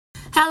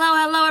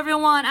Hello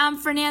everyone, I'm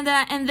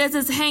Fernanda and this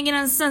is Hanging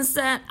on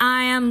Sunset.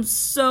 I am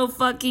so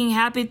fucking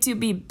happy to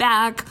be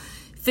back.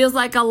 Feels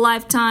like a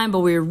lifetime,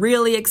 but we're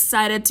really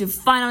excited to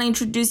finally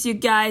introduce you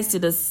guys to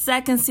the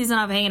second season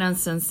of Hanging on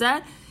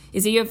Sunset.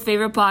 Is it your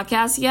favorite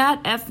podcast yet?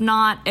 If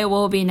not, it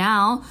will be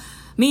now.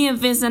 Me and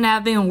Vincent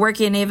have been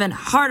working even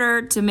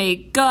harder to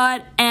make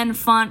good and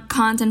fun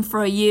content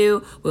for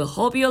you. We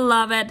hope you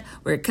love it.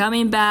 We're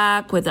coming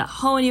back with a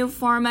whole new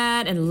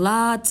format and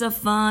lots of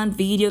fun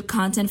video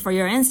content for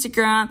your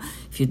Instagram.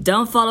 If you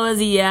don't follow us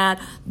yet,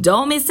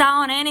 don't miss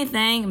out on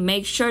anything.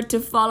 Make sure to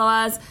follow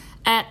us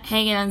at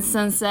Hanging on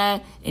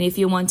Sunset. And if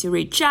you want to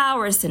reach out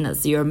or send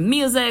us your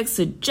music,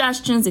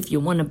 suggestions, if you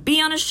want to be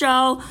on a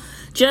show,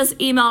 just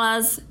email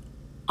us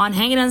on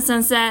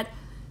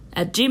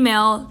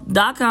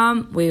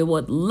hangingonsunset@gmail.com. We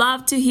would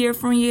love to hear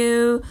from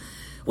you.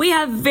 We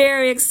have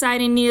very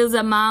exciting news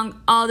among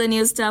all the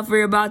new stuff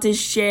we're about to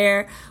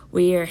share.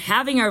 We are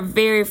having our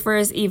very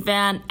first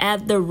event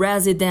at The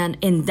Resident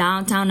in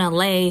downtown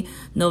LA,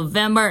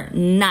 November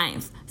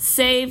 9th.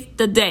 Save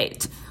the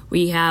date.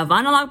 We have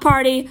Analog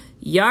Party,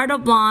 Yard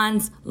of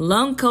Blondes,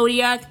 Lone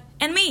Kodiak,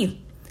 and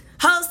me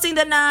hosting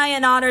the night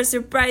and other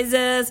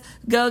surprises.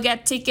 Go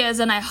get tickets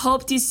and I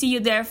hope to see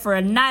you there for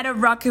a night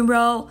of rock and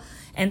roll.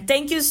 And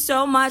thank you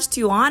so much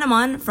to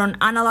Anamon from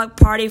Analog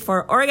Party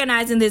for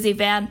organizing this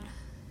event.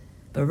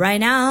 But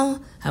right now,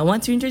 I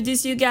want to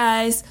introduce you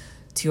guys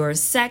to our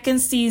second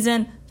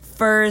season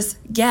first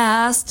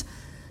guest,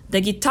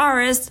 the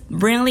guitarist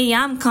Brinley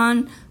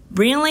Yamcon.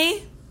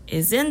 Brinley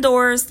is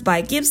endorsed by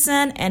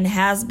Gibson and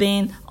has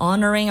been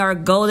honoring our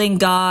golden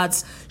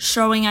gods,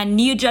 showing a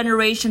new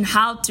generation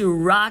how to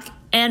rock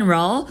and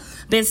roll.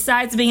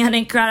 Besides being an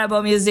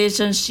incredible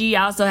musician, she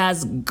also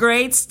has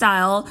great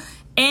style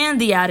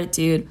and the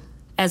attitude.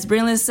 As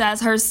Brinley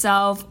says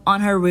herself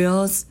on her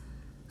reels,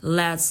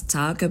 let's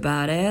talk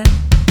about it.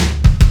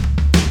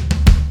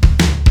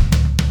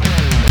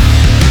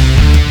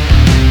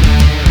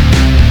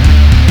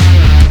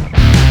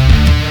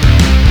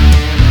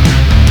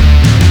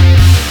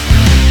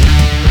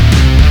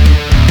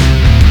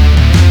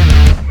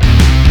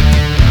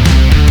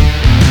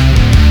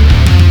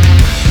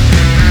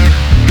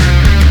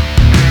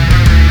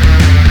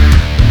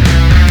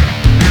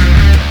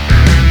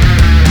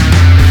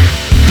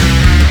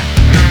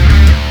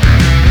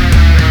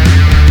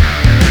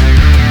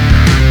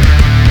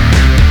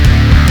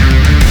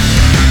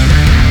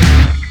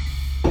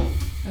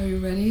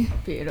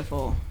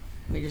 Beautiful.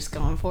 We're just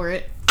going for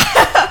it.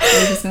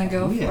 We're just gonna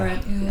go for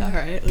it. Yeah. All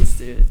right, let's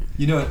do it.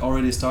 You know it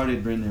already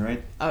started, Brinley,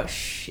 right? Oh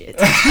shit.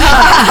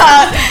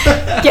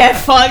 Get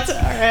fucked. All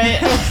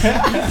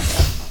right.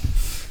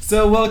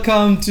 So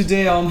welcome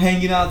today on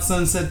Hanging Out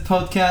Sunset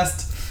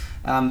podcast.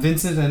 I'm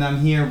Vincent and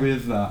I'm here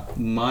with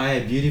my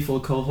beautiful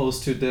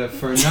co-host today,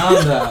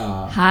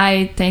 Fernanda.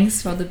 Hi,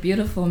 thanks for the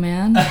beautiful,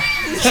 man.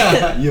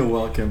 You're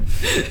welcome.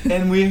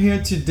 And we're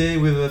here today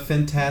with a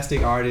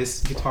fantastic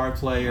artist, guitar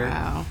player.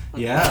 Wow.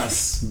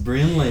 Yes,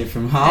 Brinley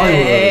from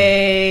Hollywood.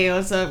 Hey,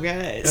 what's up,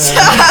 guys?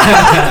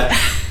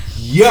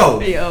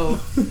 Yo.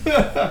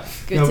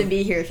 Good to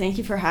be here. Thank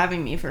you for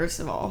having me, first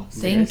of all.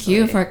 Thank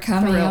you for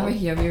coming over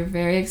here. We're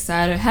very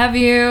excited to have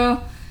you.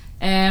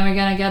 And we're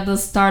gonna get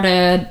this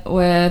started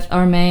with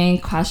our main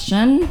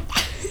question.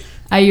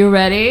 Are you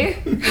ready?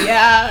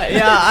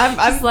 Yeah. I'm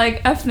just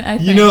like, I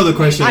think. You know the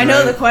question. I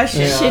know right? the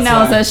question. She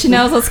knows it. She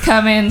knows what's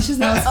coming. She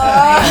knows what's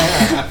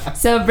coming.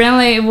 So,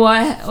 Brinley,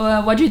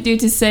 what do you do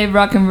to save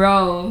rock and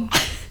roll?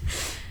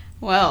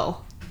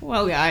 Well,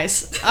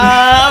 guys.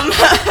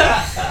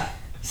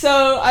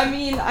 So, I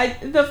mean,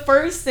 the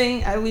first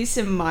thing, at least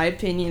in my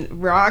opinion,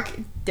 rock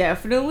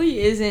definitely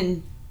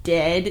isn't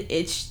dead.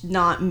 It's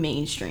not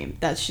mainstream.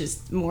 That's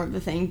just more of the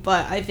thing.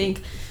 But I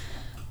think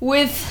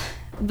with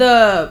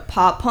the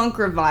pop punk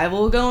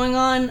revival going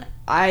on,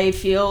 I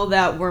feel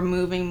that we're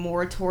moving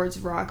more towards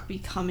rock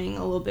becoming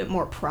a little bit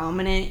more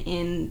prominent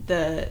in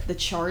the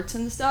charts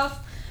and stuff.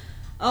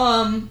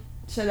 So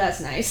that's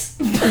nice.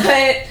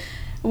 But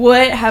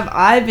what have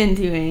I been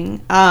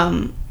doing?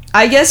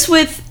 I guess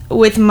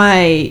with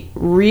my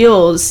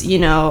reels, you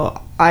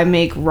know, I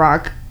make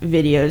rock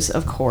videos,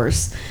 of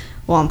course,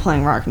 while I'm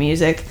playing rock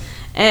music,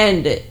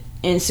 and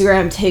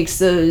Instagram takes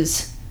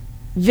those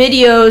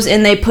videos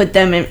and they put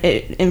them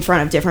in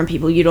front of different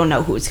people. You don't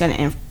know who it's going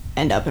to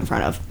end up in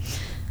front of.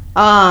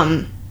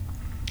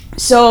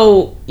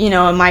 So, you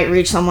know, it might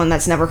reach someone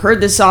that's never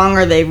heard the song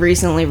or they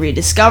recently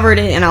rediscovered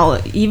it, and I'll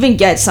even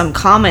get some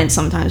comments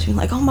sometimes being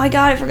like, oh my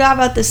god, I forgot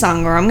about this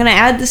song, or I'm going to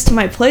add this to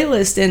my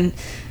playlist. And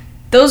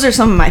those are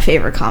some of my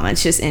favorite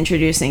comments, just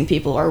introducing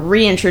people or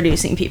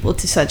reintroducing people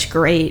to such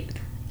great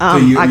So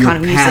you're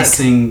music.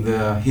 passing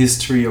the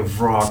history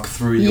of rock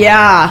through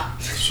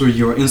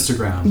your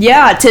Instagram.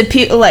 Yeah, to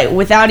people, like,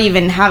 without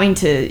even having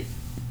to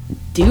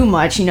do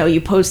much. You know, you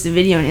post the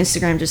video and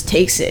Instagram just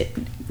takes it,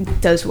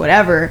 does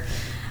whatever.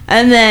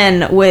 And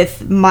then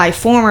with my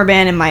former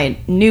band and my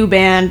new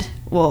band,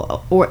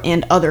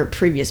 and other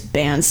previous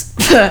bands,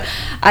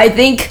 I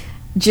think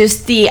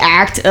just the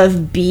act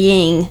of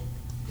being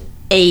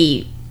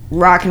a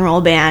rock and roll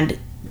band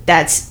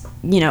that's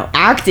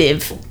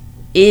active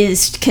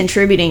is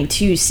contributing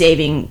to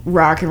saving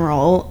rock and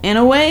roll in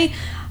a way.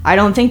 I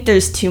don't think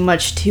there's too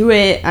much to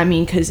it. I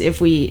mean, because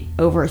if we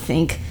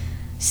overthink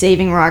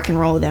saving rock and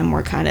roll, then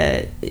we're kind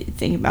of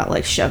thinking about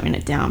like shoving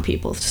it down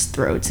people's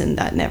throats, and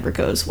that never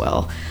goes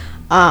well.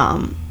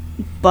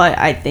 But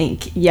I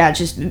think,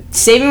 just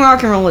saving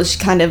rock and roll is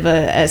kind of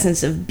a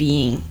essence of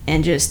being,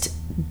 and just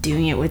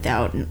doing it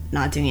without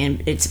not doing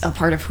it. It's a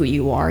part of who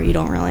you are. You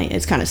don't really,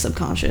 it's kind of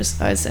subconscious,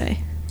 I'd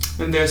say.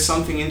 And there's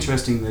something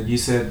interesting that you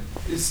said.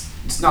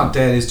 It's not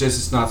dead.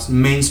 It's not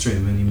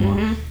mainstream anymore.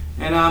 Mm-hmm.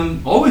 And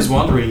I'm always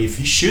wondering if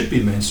he should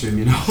be mainstream,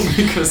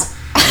 because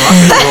rock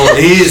and roll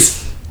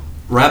is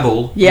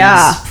rebel.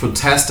 Yeah. Is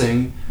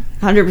protesting.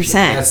 100%.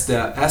 That's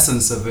the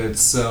essence of it.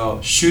 So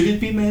should it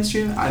be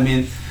mainstream? I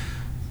mean,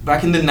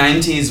 back in the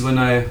 90s when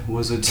I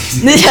was a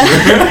teenager,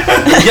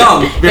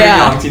 very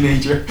young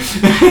teenager,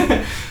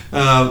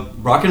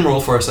 rock and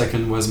roll for a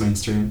second was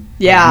mainstream.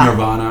 Yeah.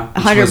 Nirvana,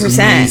 which 100%. was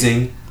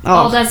amazing.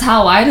 Oh, that's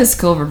how I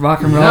discovered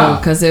rock and roll,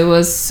 because it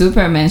was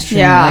super mainstream,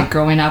 like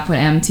growing up with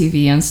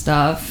MTV and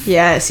stuff.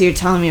 Yeah, so you're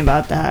telling me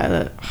about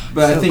that.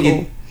 But so I think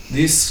cool.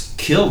 this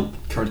killed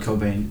Kurt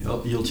Cobain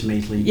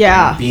ultimately.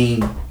 Yeah.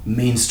 Being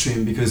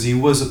mainstream, because he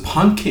was a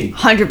punk king.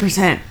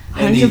 100%.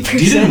 And he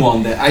didn't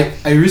want that.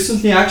 I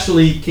recently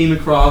actually came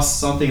across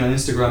something on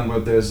Instagram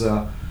where there's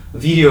a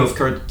video of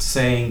Kurt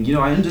saying,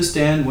 I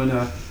understand when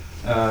a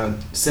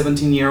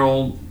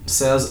 17-year-old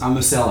says I'm a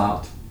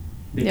sellout.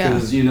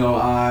 Because,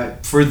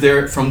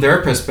 from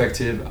their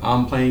perspective,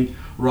 I'm playing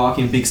rock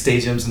in big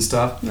stadiums and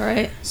stuff.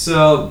 Right.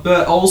 So,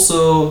 but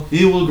also,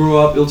 he will grow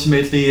up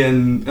ultimately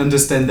and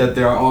understand that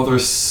there are other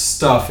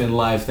stuff in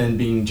life than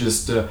being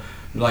just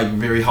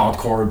very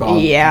hardcore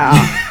about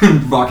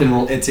rock and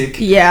roll ethic.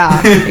 Yeah,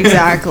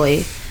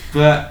 exactly.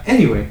 But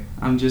anyway,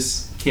 I'm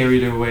just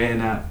carried away,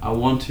 and I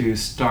want to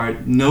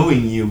start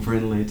knowing you,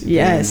 Brynlee, today.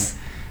 Yes.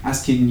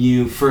 Asking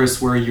you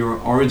first where you're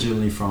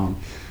originally from.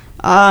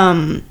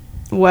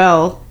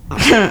 Well,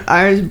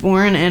 I was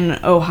born in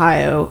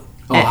Ohio.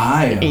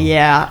 Ohio.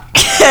 Yeah.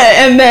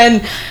 And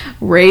then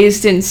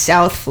raised in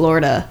South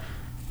Florida.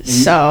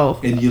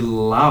 And you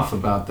laugh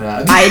about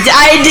that. I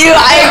do.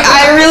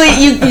 I really,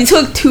 you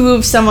took two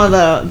of some of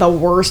the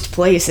worst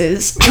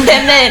places, and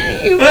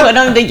then you put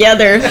them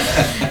together,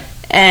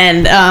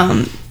 and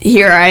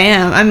here I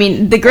am. I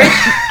mean, the great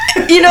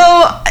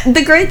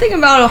thing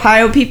about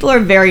Ohio, people are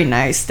very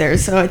nice there.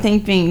 So I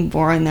think being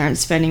born there and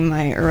spending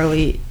my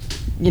early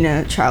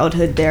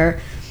childhood there,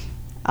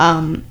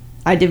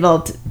 I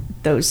developed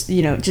those,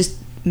 just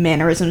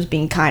mannerisms,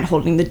 being kind,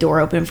 holding the door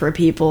open for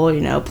people,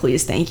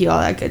 please, thank you, all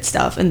that good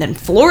stuff. And then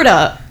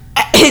Florida,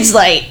 it's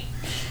like,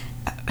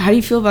 how do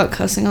you feel about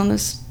cussing on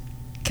this?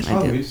 Can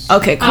I do it?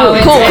 Okay, cool. Okay,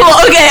 all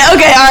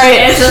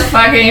right. It's a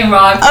fucking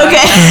rock.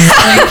 Okay.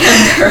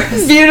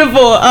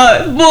 Beautiful.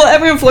 Well,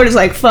 everyone in Florida's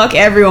like, fuck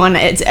everyone.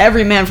 It's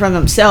every man for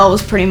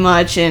themselves, pretty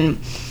much. And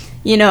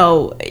you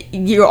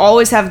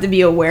always have to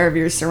be aware of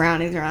your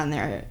surroundings around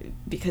there,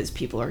 because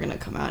people are going to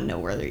come out and know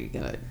whether you're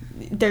going to...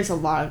 There's a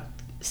lot of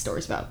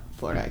stories about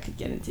Florida I could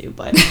get into,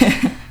 but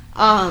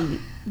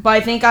I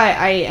think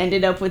I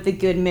ended up with a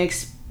good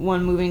mix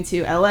when moving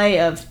to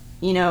LA of,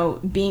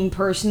 being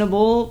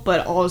personable,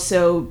 but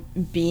also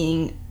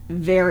being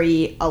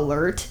very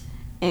alert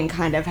and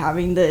kind of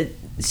having the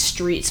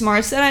street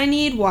smarts that I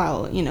need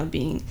while,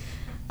 being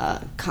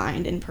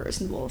kind and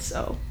personable,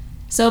 So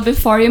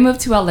before you moved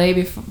to LA,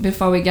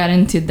 before we get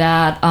into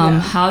that,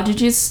 how did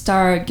you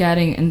start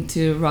getting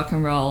into rock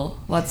and roll?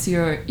 What's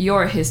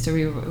your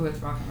history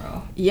with rock and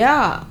roll?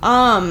 Yeah.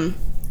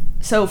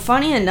 So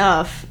funny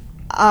enough,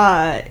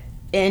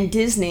 in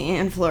Disney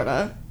in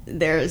Florida,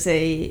 there's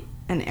an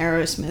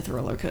Aerosmith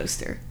roller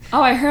coaster.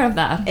 Oh, I heard of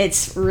that.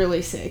 It's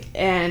really sick,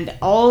 and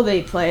all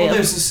they play. Oh,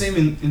 there's the same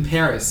in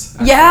Paris.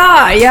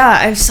 Yeah,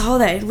 I saw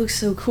that. It looks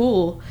so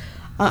cool.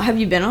 Have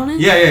you been on it?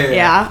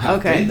 Yeah.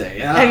 Okay. Been there,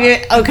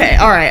 yeah. Okay.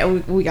 All right.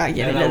 We gotta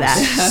get into that. I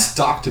was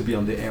stoked to be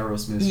on the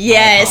Aerosmith.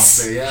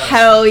 Yes.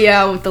 Hell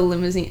yeah, with the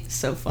limousine. It's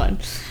so fun.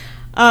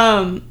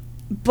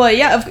 But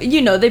yeah,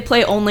 they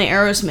play only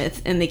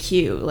Aerosmith in the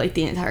queue like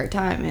the entire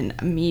time, and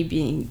me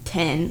being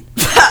 10,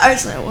 I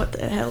was like, what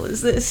the hell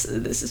is this?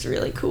 This is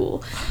really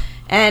cool.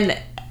 And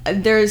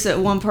there's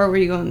one part where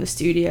you go in the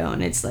studio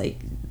and it's like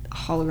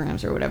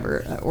holograms or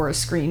whatever, or a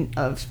screen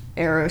of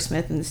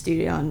Aerosmith in the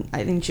studio, and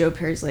I think Joe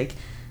Perry's like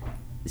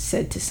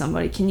said to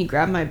somebody, can you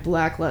grab my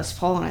black Les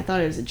Paul? And I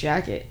thought it was a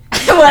jacket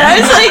when I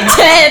was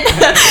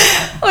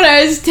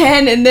like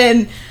 10. And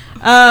then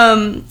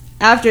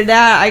after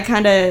that I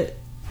kind of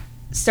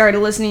started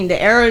listening to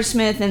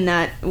Aerosmith, and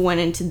that went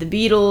into the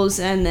Beatles.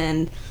 And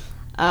then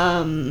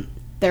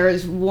there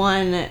was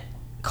one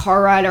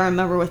car ride I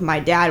remember with my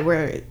dad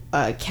where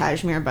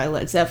Kashmir by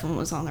Led Zeppelin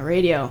was on the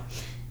radio.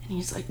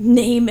 He's like,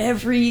 name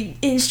every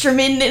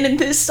instrument in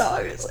this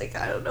song. It's like,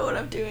 I don't know what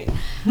I'm doing.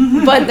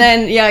 But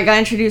then, I got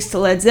introduced to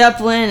Led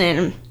Zeppelin,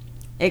 and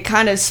it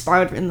kind of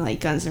spiraled in like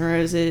Guns N'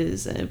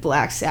 Roses, and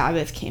Black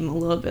Sabbath came a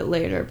little bit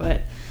later.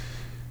 But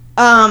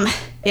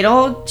it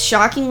all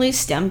shockingly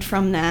stemmed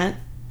from that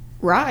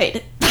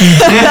ride.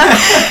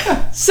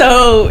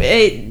 So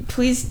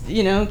please,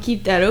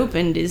 keep that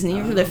open,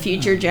 Disney, for the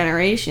future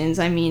generations.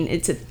 I mean,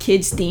 it's a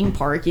kids theme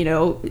park,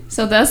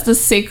 So that's the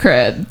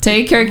secret.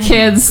 Take your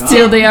kids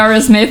till the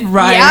Aerosmith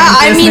ride. Yeah,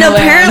 I mean, Disneyland.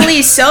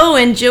 apparently so.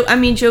 And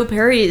Joe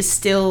Perry is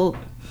still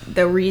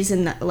the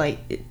reason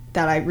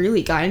that I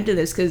really got into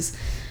this, because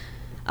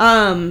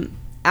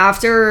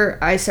after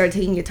I started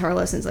taking guitar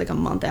lessons, like a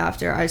month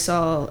after, I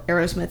saw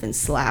Aerosmith and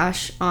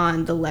Slash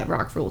on the Let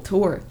Rock Roll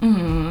tour.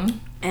 Mm-hmm.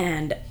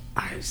 And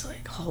I was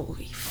like,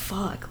 holy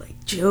fuck,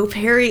 like Joe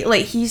Perry,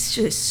 like he's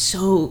just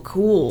so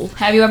cool.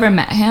 Have you ever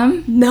met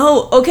him?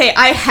 No, okay,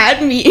 I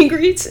had meet and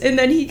greets and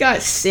then he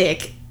got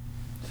sick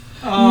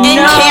and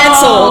No.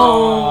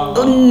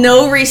 canceled.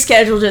 No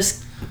reschedule,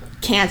 just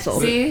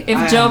canceled. See,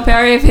 if Joe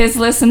Perry, if he's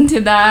listened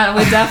to that,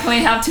 we definitely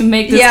have to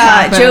make this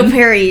happen.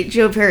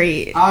 Joe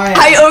Perry. I-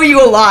 I owe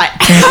you a lot.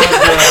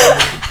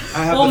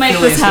 I have We'll the make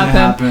feeling this it's gonna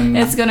happen.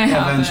 It's gonna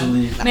happen.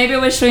 eventually. Maybe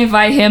we should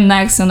invite him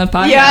next on the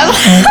podcast.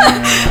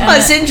 Yeah.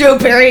 Listen, Joe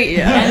Perry.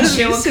 Yeah. And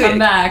she will come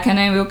back, and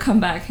then we'll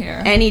come back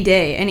here. Any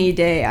day.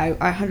 I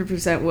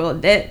 100% will.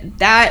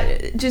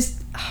 That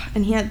just,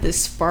 and he had this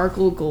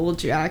sparkle gold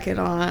jacket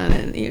on,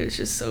 and he was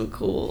just so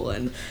cool.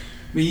 And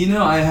But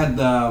I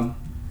had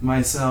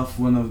myself,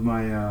 one of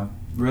my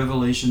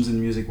revelations in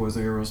music was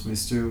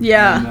Aerosmith too.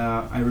 Yeah. And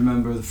I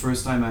remember the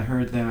first time I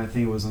heard them, I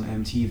think it was on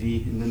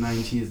MTV in the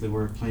 90s. They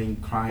were playing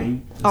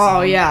 "Crying." the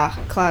oh song. yeah,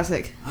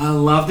 classic. I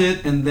loved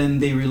it, and then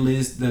they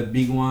released the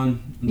big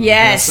one.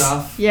 Yes.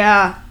 Stuff,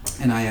 Yeah.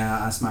 and I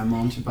asked my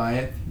mom to buy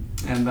it,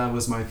 and that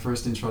was my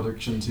first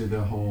introduction to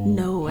the whole.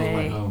 No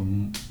way.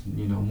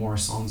 More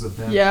songs of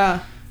them. Yeah.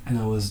 And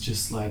I was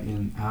just like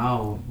in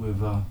awe with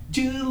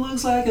Julie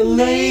looks like a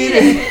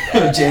lady.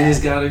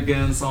 Janis Got Her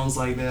Gun, songs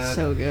like that.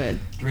 So good.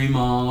 Dream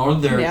On, all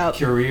their Yep.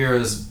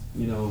 careers,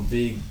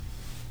 big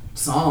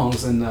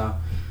songs, and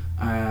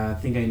I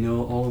think I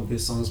know all of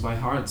these songs by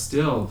heart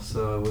still.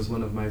 So it was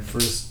one of my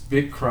first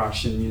big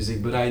crush in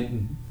music. But I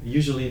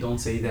usually don't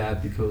say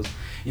that because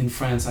in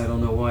France, I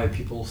don't know why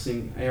people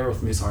think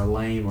Aerosmith are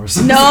lame or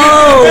something.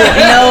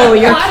 No,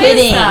 you're What is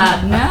kidding.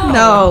 that? No.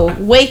 No,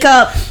 wake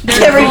up,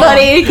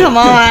 everybody! Come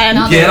on.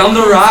 Not Get on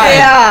the ride.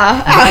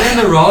 Yeah. Get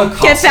in the roller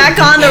coaster. Get back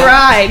on the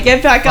ride.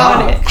 Get back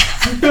on it.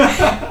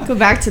 Fuck. Go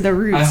back to the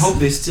roots. I hope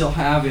they still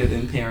have it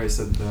in Paris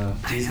at the know.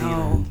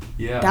 Disneyland.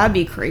 Yeah. That'd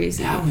be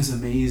crazy. That was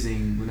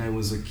amazing when I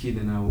was a kid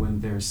and I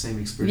went there, same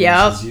experience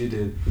Yep. as you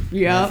did.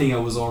 Yep. I think I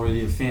was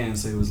already a fan,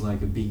 so it was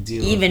like a big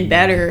deal. Even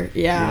better.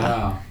 Yeah.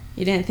 Yeah.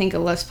 You didn't think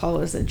of Les Paul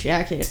as a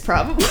jacket,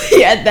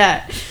 probably at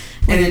that.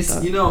 And it's,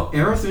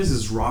 Aerosmith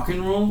is rock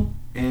and roll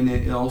and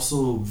it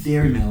also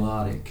very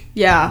melodic.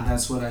 Yeah. And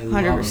that's what I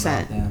love 100%.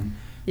 about them.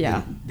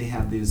 Yeah. They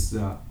have these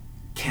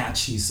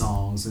catchy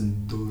songs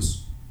and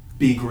those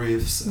big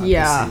riffs at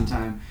Yeah. the same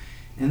time.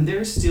 And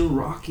they're still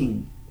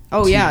rocking.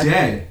 Oh yeah.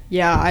 Today.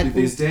 Yeah, To I'd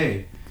this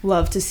day.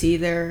 love to see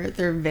their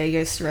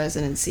Vegas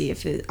residency.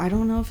 I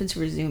don't know if it's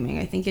resuming.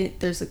 I think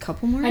there's a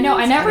couple more. I know.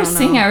 I dates. never don't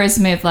seen know.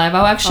 Aerosmith live.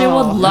 I actually Oh.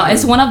 would love.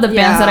 It's one of the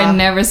bands that Yeah. I've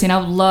never seen. I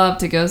would love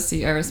to go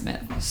see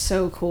Aerosmith.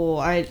 So cool.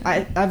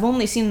 I've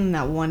only seen them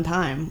that one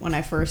time when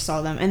I first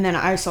saw them, and then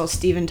I saw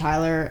Steven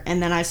Tyler,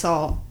 and then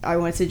I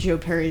went to Joe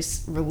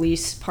Perry's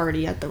release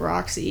party at the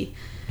Roxy.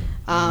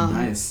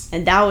 Nice.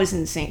 And that was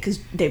insane because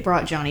they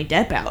brought Johnny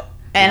Depp out,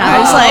 and I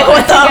was like,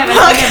 "What the I think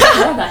fuck?"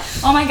 I've heard that.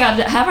 Oh my god!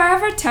 Have I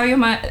ever tell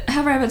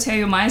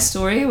you my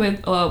story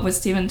with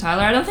Steven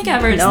Tyler? I don't think I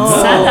ever No.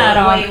 said that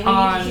on. Wait, we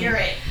need to hear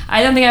it.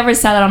 I don't think I ever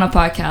said that on a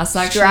podcast.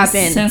 Actually, Strap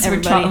in, since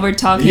everybody. we're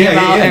talking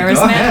about Go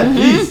Aerosmith. ahead,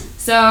 please.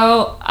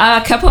 So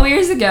a couple of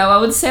years ago, I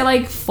would say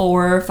like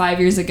 4 or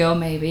 5 years ago,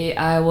 maybe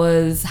I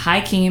was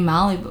hiking in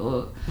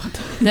Malibu,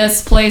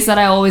 this place that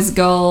I always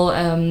go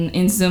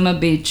in Zuma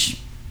Beach,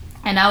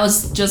 and I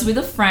was just with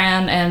a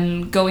friend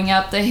and going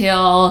up the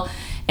hill,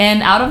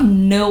 and out of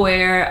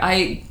nowhere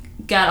I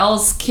got all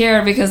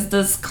scared because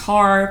this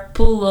car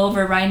pulled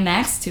over right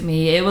next to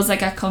me. It was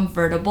like a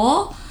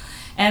convertible.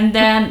 And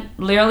then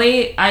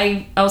literally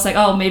I was like,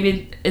 oh,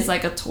 maybe it's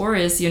like a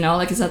tourist,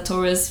 like it's a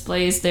tourist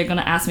place. They're going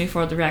to ask me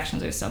for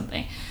directions or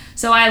something.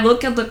 So I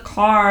look at the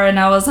car and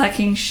I was like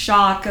in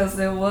shock because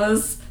it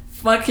was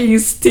fucking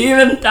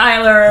Steven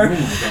Tyler.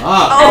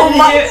 Oh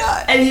my God.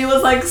 God. And he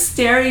was like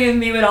staring at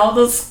me with all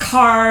those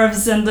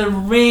scarves and the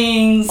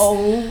rings.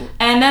 Oh.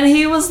 And then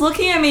he was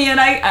looking at me and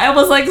I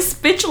was like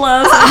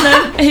speechless. And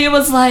then he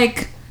was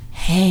like,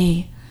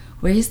 hey,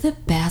 where is the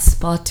best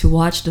spot to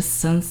watch the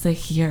sunset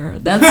here?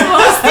 That's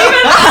what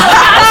Steven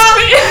asked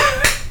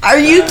me. Are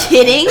you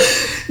kidding?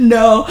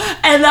 No.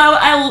 And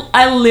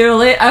I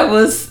literally,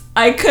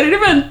 I couldn't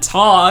even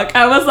talk.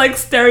 I was like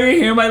staring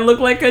at him. I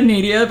looked like an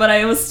idiot, but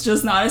I was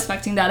just not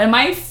expecting that. And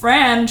my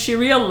friend, she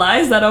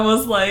realized that I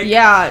was like,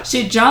 Yeah.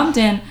 she jumped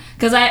in.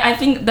 Because I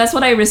think that's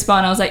what I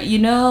respond. I was like,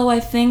 I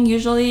think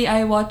usually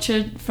I watch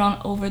it from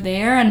over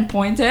there and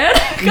pointed.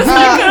 Because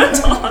I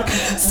couldn't talk.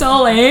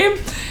 So lame.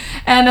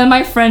 And then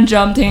my friend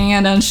jumped in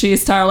and then she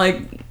started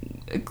like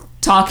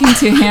talking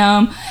to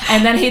him.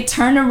 And then he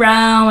turned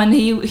around and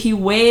he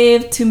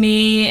waved to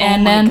me.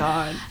 And oh my then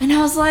God. and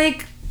I was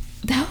like,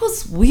 that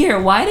was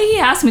weird. Why did he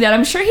ask me that?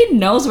 I'm sure he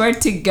knows where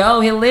to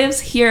go. He lives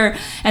here.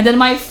 And then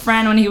my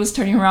friend, when he was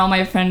turning around,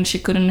 my friend, she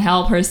couldn't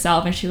help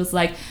herself. And she was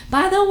like,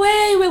 by the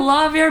way, we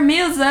love your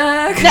music.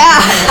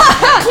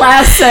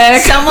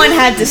 Classic. Someone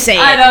had to say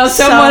it. I know,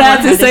 someone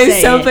had to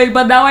say something.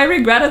 But now I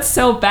regret it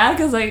so bad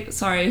because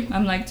sorry,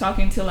 I'm like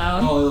talking too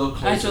loud. Oh, a little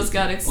closer. I just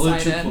got A little too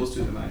excited. close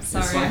to the mic.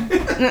 Sorry. It's fine.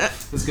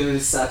 It's gonna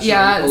saturate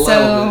Yeah, a so-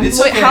 little bit. It's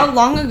Wait, okay. how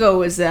long ago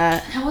was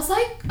that? That was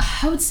like,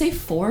 I would say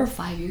 4 or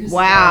 5 years ago.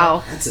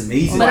 Wow. That's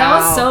amazing. But that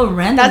Wow. was so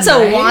random. That's a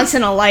right? once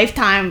in a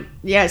lifetime.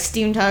 Yeah,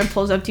 Steven Tyler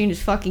pulls up to you in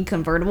his fucking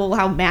convertible.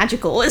 How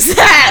magical is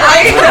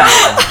that?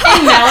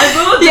 In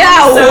Malibu? Like,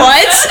 yeah,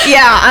 what?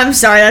 Yeah, I'm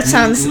sorry. That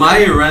sounds.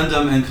 My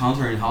random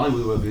encounter in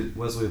Hollywood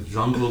was with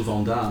Jean-Claude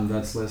Van Damme.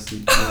 That's less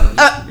interesting.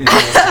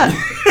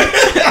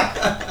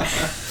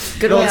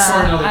 Good old for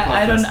another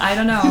I podcast.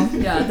 don't know.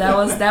 Yeah, that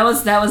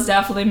was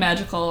definitely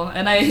magical,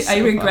 and I So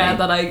regret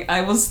funny. that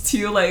I was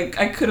too like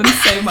I couldn't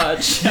say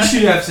much. You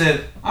should have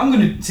said, "I'm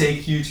gonna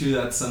take you to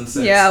that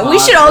sunset." Yeah, spot. we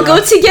should all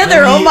go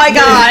together. Let Oh me- my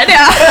god.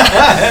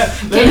 Yeah,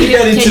 Let me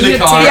get into can the you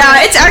car. take-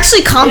 yeah it's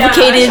actually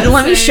complicated. Yeah, I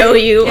Let me say, show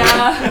you.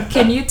 Yeah,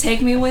 can you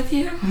take me with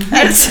you?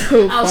 That's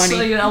so I'll funny.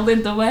 show you. I'll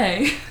lead the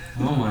way.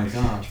 Oh my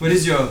gosh! What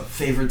is your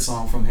favorite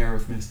song from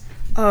Aerosmith?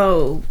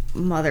 Oh,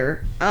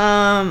 mother.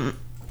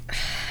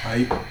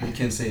 You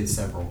can say it's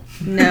several.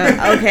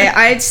 No. Okay,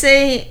 I'd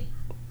say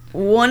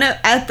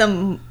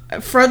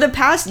for the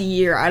past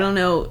year, I don't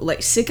know,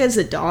 like Sick as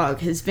a Dog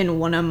has been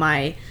one of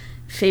my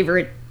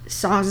favorite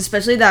songs,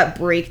 especially that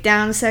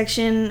breakdown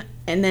section,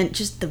 and then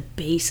just the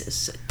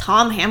bass.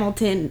 Tom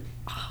Hamilton,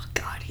 oh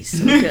god, he's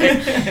so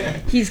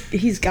good.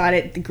 he's got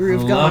it, the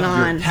groove going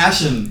on.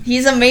 Passion.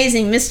 He's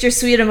amazing, Mr.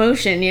 Sweet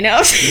Emotion, you know?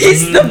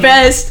 He's the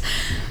best.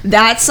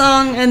 That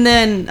song, and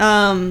then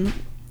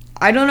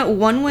I don't know,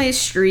 One Way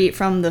Street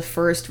from the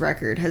first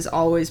record has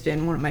always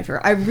been one of my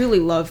favorite. I really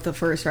love the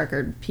first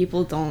record.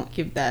 People don't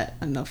give that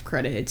enough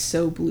credit. It's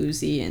so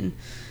bluesy and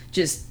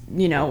just,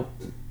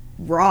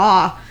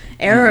 raw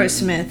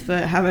Aerosmith.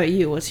 But how about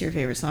you? What's your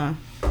favorite song?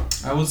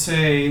 I would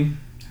say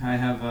I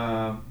have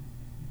a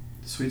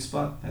sweet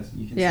spot, as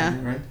you can Yeah. say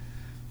that, right?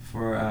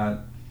 For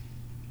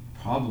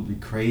probably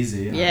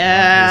Crazy. I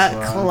Yeah,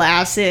 love this one.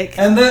 classic.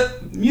 And the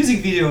music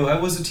video, I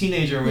was a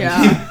teenager when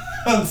Yeah. it came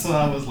out, so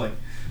I was like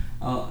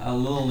a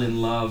little in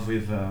love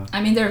with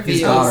I mean, their His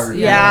videos. daughter.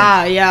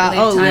 Yeah. Liv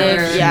Oh,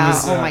 Tyler. Liv. Yeah. She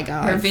was, Oh my Her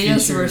god.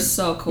 videos were featured.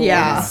 so cool.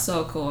 Yeah.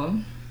 So cool.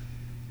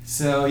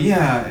 So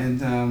yeah,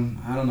 and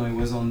I don't know, it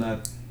was on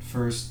that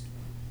first,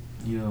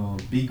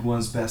 big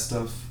ones, best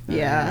of.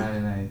 Yeah.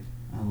 And I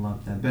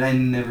love that, but I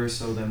never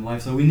saw them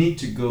live. So we need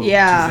to go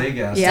Yeah. to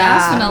Vegas.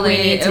 Yeah. Definitely.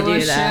 we need to we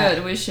do that.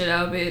 should. We should.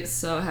 I'll be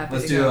so happy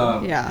Let's to do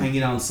go. Yeah.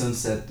 hanging out on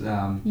Sunset.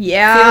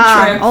 Yeah.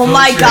 Field trip. Oh Field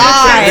my trip.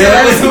 god. Yeah,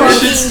 Let's we fucking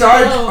should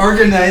start go.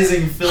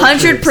 organizing field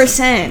trips.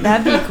 100%.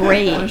 That'd be For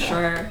great.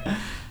 sure.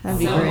 That'd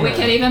be So great. we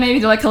can even maybe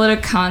do like a little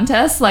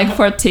contest, like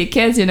for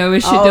tickets. We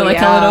should Oh, do like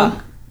yeah. a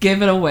little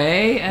give it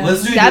away. And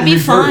Let's do it That'd in be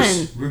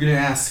reverse. fun. We're gonna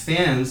ask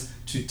fans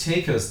to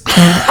take us.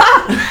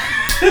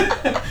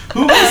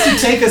 Who wants to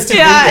take us to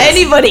Yeah, Vegas?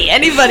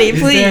 anybody, Is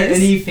please. there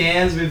any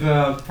fans with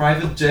a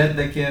private jet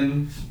that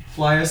can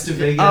fly us to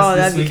Vegas Oh,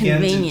 this that'd be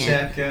weekend convenient.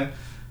 to check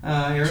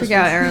Aerosmith? Check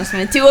out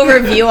Aerosmith. Do a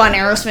review on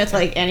Aerosmith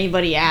like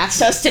anybody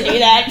asked us to do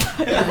that.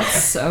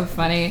 That's so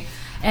funny.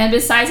 And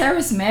besides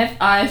Aerosmith,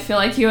 I feel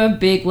like you're a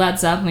big Led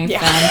Zeppelin Yeah.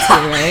 fan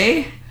too,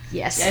 right?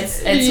 Yes.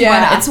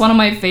 It's one of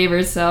my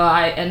favorites. So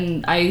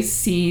I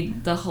see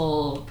the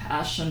whole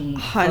passion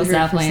for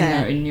Zeppelin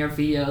 100%. in your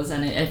videos,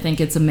 and I think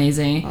it's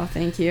amazing. Oh,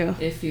 thank you.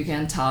 If you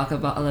can talk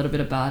about a little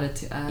bit about it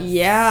to us.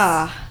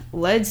 Yeah,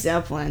 Led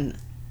Zeppelin.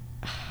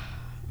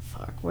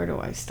 Fuck, where do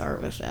I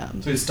start with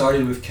them? So it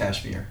started with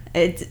Kashmir.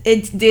 It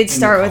did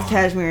start with car.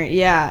 Kashmir.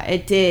 Yeah,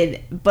 it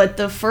did. But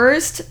the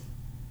first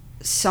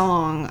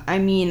song, I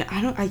mean,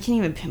 I can't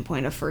even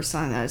pinpoint a first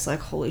song that is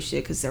like holy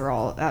shit, because they're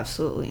all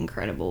absolutely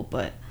incredible.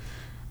 But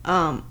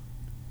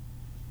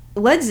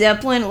Led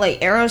Zeppelin,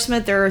 like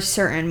Aerosmith, there are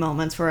certain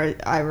moments where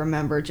I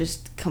remember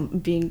just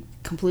being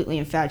completely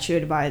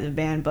infatuated by the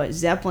band. But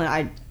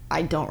Zeppelin,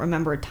 I don't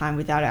remember a time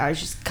without it. I was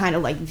just kind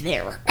of like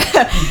there,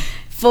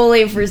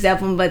 fully for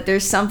Zeppelin. But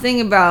there's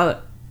something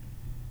about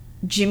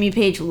Jimmy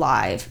Page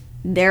live,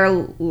 their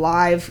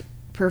live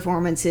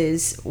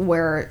performances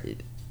where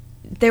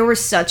they were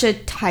such a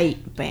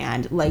tight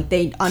band. Like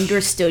they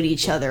understood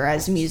each other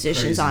as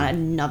musicians Crazy. on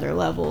another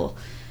level.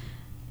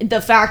 The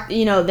fact,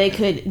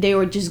 they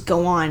would just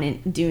go on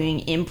and doing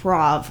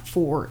improv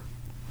for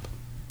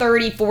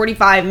 30,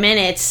 45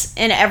 minutes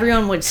and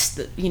everyone would,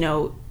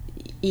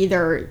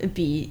 either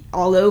be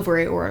all over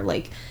it or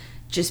like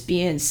just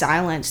be in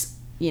silence,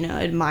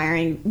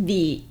 admiring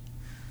the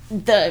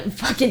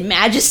fucking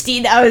majesty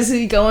that was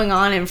going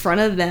on in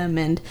front of them.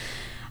 And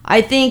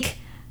I think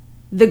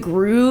the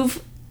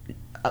groove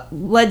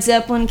Led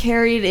Zeppelin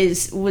carried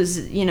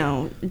was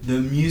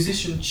The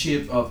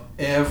musicianship of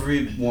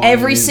everyone.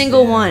 every in this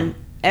single band one,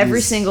 every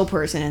is single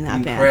person in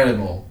that band.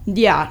 incredible.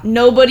 Yeah,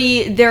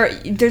 nobody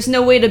there's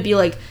no way to be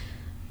like,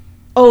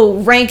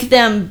 rank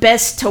them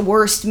best to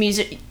worst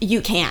music.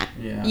 You can't.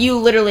 Yeah. You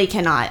literally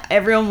cannot.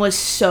 Everyone was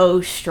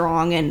so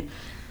strong, and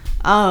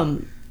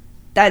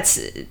that's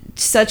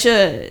such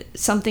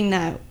something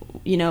that,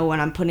 you know, when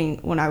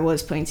I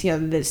was putting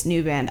together this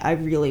new band, I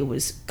really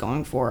was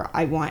going for.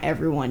 I want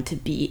everyone to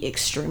be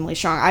extremely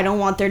strong. I don't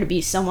want there to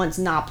be someone's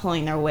not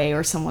pulling their weight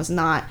or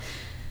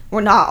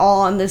we're not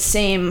all on the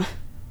same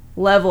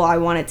level. I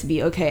want it to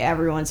be, okay,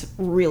 everyone's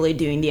really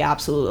doing the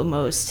absolute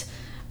most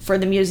for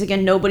the music,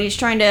 and nobody's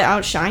trying to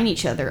outshine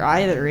each other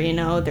either. You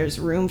know, there's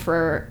room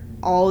for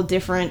all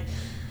different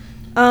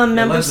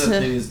members. Led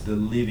Zeppelin is the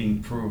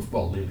living proof.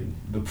 Well,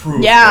 the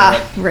proof.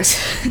 Yeah.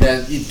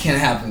 That it can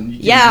happen.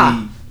 You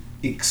can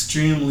be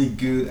extremely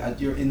good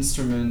at your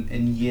instrument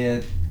and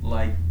yet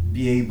like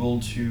be able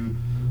to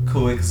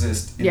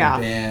coexist in a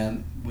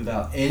band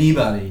without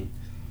anybody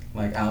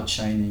like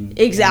outshining.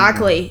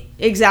 Exactly.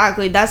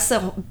 That's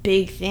the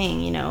big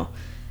thing, you know.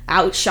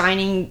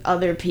 Outshining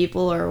other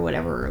people or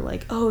whatever.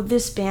 Like, oh,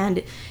 this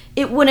band,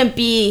 it wouldn't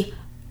be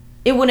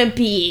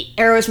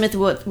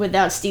Aerosmith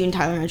without Steven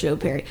Tyler and Joe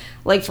Perry.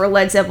 Like, for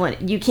Led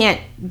Zeppelin, you can't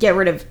get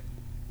rid of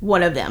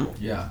one of them.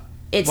 Yeah.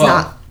 It's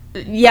not.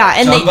 Yeah,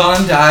 and John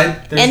Bonham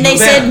died. And they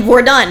said,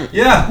 we're done.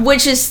 Yeah.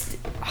 Which is...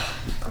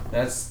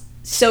 That's...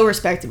 so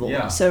respectable.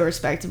 Yeah. So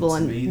respectable.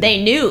 That's and amazing.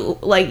 They knew,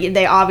 like,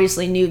 they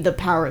obviously knew the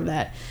power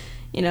that,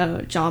 you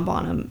know, John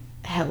Bonham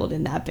held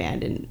in that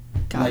band. And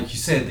God. Like you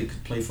said, they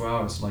could play for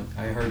hours. Like,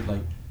 I heard,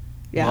 like,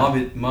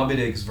 Moby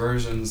Dick's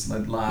versions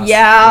that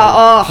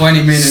last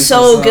 20 minutes.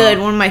 So good.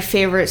 One of my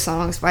favorite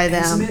songs by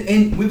them.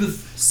 And with a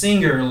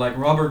singer like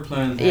Robert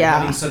Plant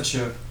having such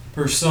a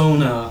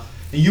persona,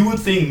 you would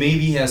think maybe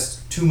he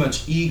has too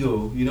much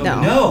ego. You know,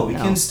 no, he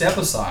can step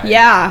aside.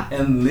 Yeah.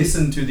 And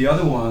listen to the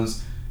other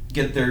ones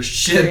get their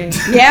shit.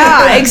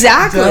 Yeah,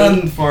 exactly.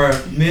 done for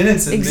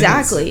minutes and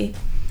exactly. minutes.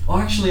 Oh,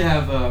 actually, I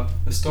have a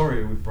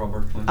story with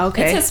Robert Plant.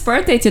 Okay. It's his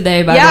birthday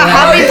today, by the way. Yeah,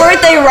 happy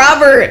birthday,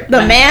 Robert,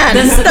 the man.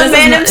 This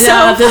man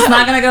himself. This is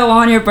not going to go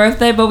on your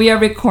birthday, but we are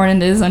recording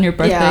this on your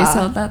birthday,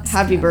 so that's...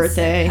 Happy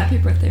birthday. Happy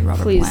birthday,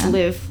 Robert Please Plant.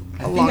 live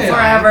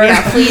forever.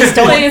 Yeah, please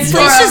don't. please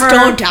just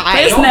don't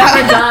die. Please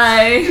never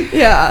die.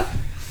 Yeah.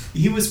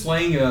 He was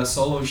playing a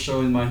solo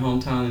show in my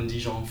hometown in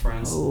Dijon,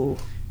 France. Oh.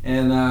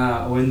 And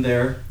I went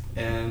there,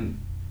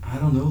 and I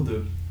don't know,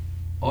 the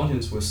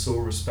audience was so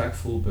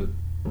respectful, but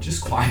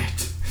just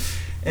quiet.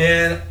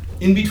 And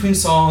in between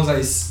songs,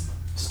 I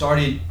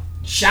started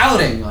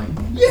shouting, like,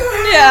 Robert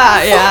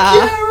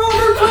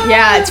Plant.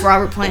 Yeah, it's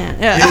Robert Plant.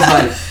 Yeah. He was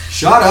like,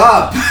 shut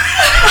up.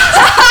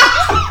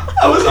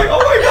 I was like, oh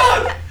my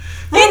God.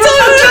 Robert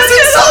Plant just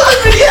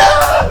insulted me.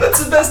 Yeah, that's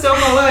the best day of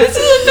my life. This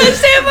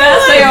is the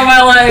best day of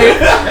my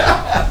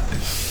life.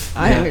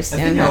 I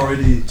understand. I think I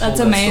already told That's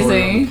that amazing.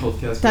 story on the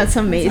podcast. That's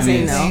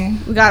amazing, though.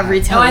 We gotta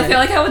retell it. I feel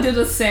like I would do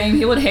the same.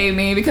 He would hate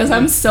me because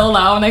I'm so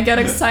loud and I get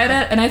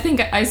excited. And I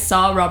think I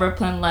saw Robert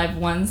Plant live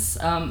once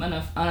on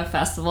a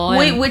festival.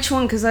 Wait, which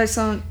one? Because I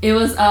saw... It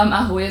was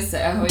Ahoy's.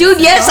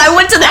 Dude, yes, I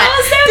went to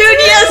that. Dude,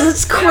 yes,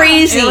 it's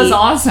crazy. It was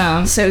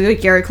awesome. So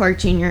good. Gary Clark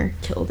Jr.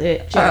 killed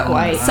it. Jack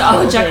White.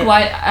 Jack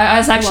White. I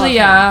was actually...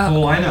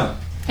 Full lineup.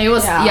 It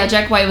was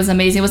Jack White was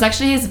amazing. It was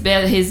actually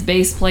his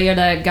bass player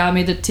that got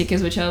me the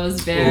tickets, which I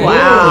was very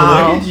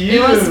wow. Look at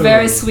you. It was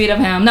very sweet of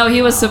him. No,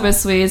 he was super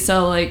sweet.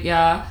 So like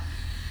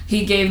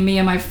he gave me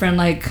and my friend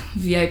like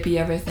VIP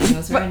everything. It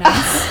was very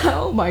nice.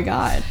 Oh my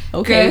God.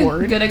 Okay,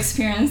 good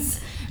experience.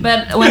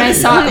 But when I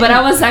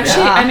was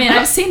actually I mean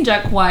I've seen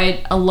Jack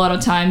White a lot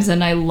of times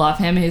and I love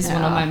him. He's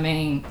one of my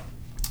main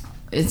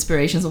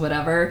inspirations or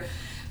whatever.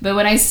 But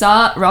when I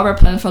saw Robert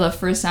Plant for the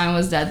first time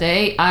was that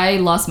day, I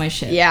lost my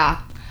shit.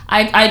 Yeah.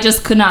 I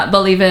just could not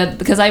believe it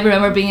because I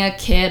remember being a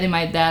kid in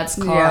my dad's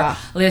car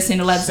listening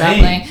to Led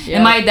Zeppelin. Yeah.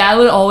 And my dad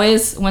would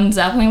always, when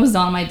Zeppelin was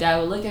done, my dad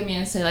would look at me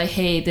and say like,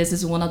 hey, this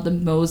is one of the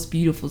most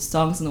beautiful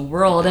songs in the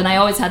world. And I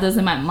always had this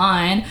in my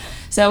mind.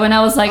 So when I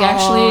was like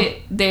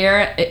actually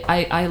there,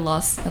 I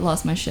lost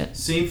my shit.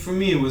 Same for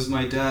me. It was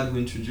my dad who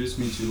introduced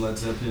me to Led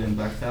Zeppelin and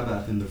Black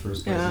Sabbath in the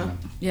first place.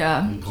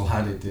 Yeah. I'm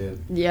glad it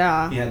did.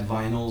 Yeah. He had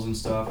vinyls and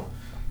stuff.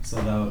 So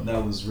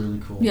that was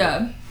really cool.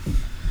 Yeah.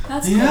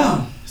 That's cool.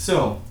 Yeah.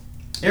 So,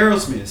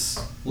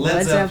 Aerosmith,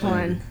 Led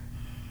Zeppelin.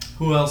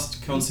 Who else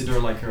to consider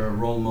like a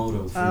role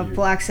model for you?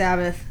 Black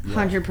Sabbath,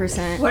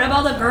 100%. What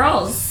about the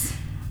girls?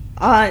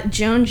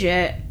 Joan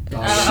Jett.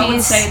 I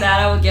would say that.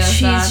 I would guess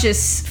that. She's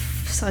just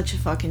such a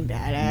fucking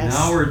badass.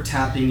 Now we're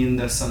tapping in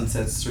the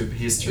Sunset Strip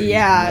history.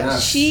 Yeah,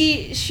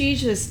 she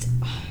just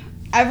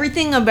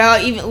everything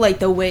about, even like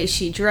the way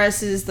she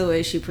dresses, the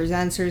way she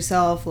presents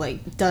herself,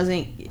 like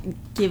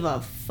doesn't give a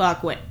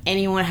fuck what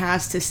anyone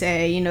has to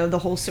say. You know, the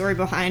whole story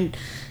behind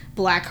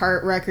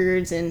Blackheart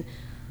Records, and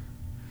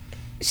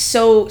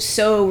so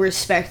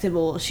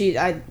respectable.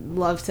 I'd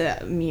love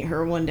to meet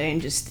her one day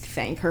and just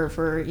thank her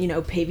for, you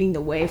know, paving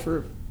the way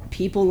for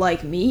people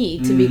like me,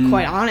 to be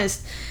quite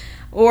honest.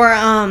 Or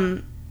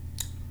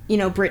you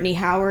know, Brittany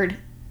Howard.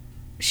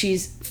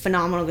 She's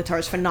phenomenal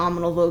guitarist,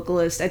 phenomenal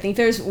vocalist. I think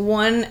there's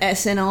one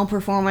SNL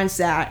performance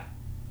that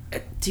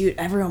dude,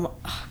 everyone,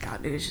 oh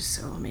god, it was just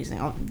so amazing.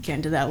 I'll get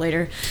into that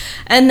later.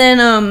 And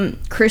then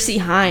Chrissy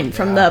Hynde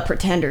from The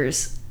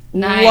Pretenders.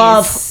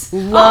 Nice.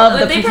 Love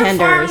The they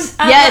Pretenders.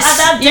 performed at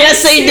that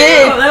Yes, day they too.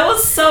 did. That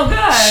was so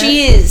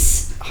good.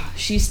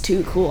 She's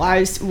too cool. I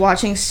was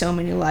watching so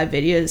many live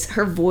videos.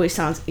 Her voice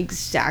sounds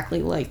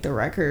exactly like the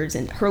records,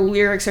 and her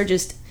lyrics are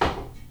just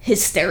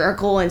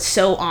hysterical and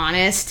so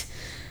honest.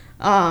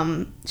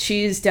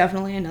 She's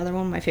definitely another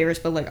one of my favorites,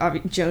 but like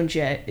Joan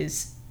Jett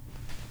is,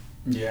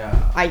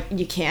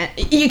 you can't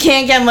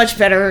get much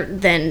better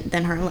than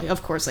her. Like,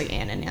 of course, like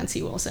Anne and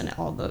Nancy Wilson,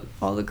 all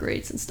the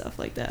greats and stuff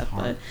like that.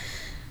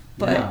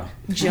 But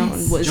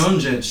Joan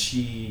Jett,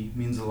 she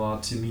means a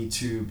lot to me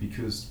too,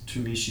 because to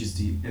me she's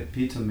the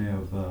epitome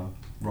of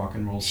rock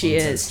and roll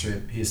Sunset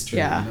Strip history.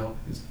 Yeah. You know,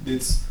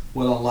 it's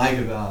what I like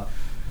about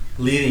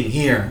living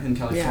here in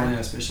California,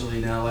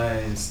 especially in LA,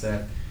 is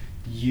that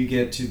you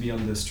get to be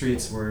on the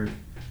streets where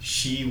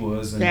she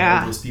was and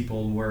all those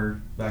people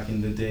were back in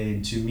the day,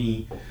 and to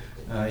me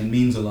it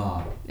means a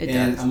lot. It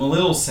does. I'm a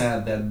little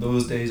sad that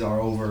those days are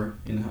over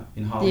in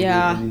Hollywood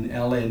and in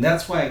LA, and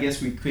that's why I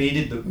guess we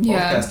created the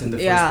podcast in the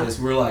first place.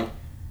 We're like,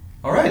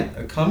 all right,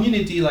 a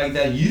community like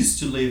that used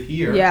to live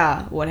here.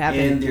 Yeah, what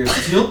happened? And there's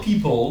still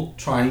people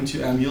trying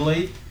to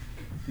emulate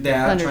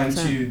that, 100%. Trying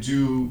to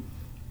do,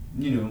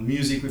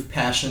 music with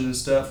passion and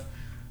stuff.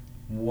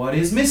 What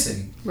is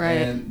missing?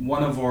 Right. And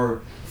one of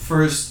our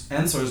first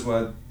answers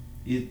was,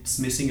 it's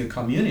missing a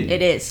community.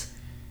 It is.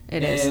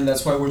 And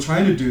that's why we're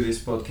trying to do this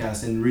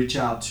podcast and reach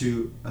out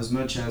to as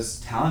much as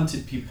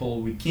talented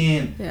people we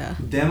can. Yeah.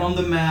 Put them on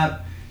the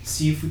map,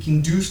 see if we can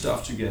do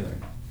stuff together.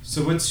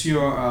 So what's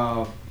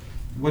your,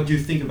 what do you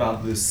think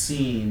about the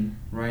scene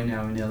right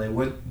now in LA?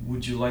 What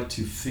would you like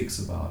to fix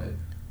about it?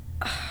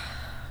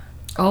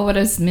 Oh, what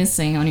is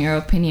missing, on your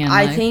opinion?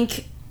 I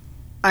think,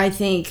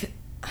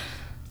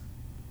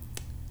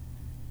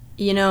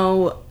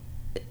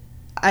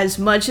 as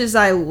much as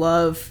I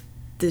love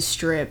the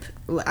Strip,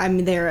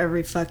 I'm there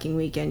every fucking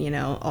weekend,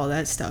 all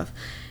that stuff,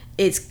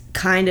 it's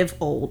kind of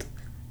old.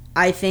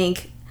 I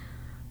think,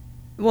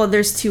 well,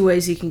 there's two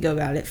ways you can go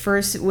about it.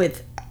 First,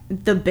 with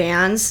the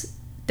bands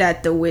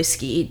that the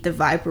Whiskey, the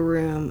Viper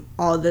Room,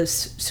 all those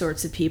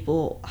sorts of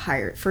people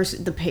hire.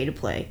 First, the pay to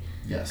play.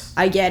 Yes.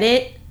 I get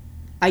it.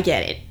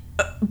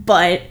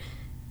 But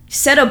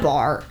set a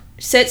bar.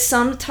 Set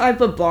some type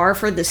of bar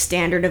for the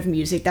standard of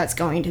music that's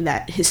going to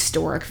that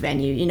historic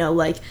venue.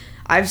 Like,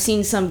 I've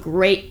seen some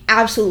great,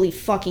 absolutely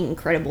fucking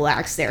incredible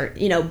acts there.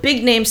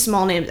 Big names,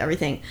 small names,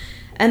 everything.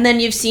 And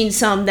then you've seen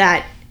some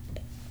that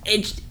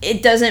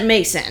it doesn't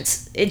make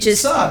sense. It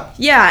just sucks.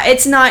 Yeah,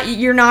 it's not.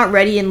 You're not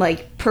ready, and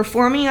like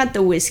performing at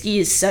the Whiskey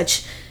is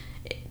such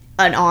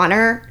an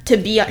honor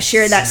to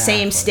share that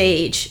same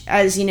stage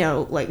as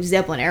like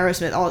Zeppelin,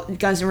 Aerosmith, all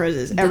Guns N'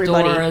 Roses,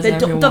 everybody, Doors,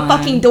 the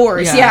fucking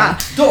Doors,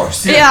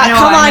 Doors,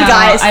 come on,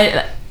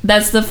 guys.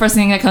 That's the first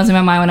thing that comes to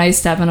my mind when I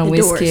step on a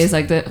Whiskey. Is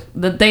like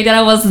the day that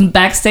I was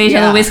backstage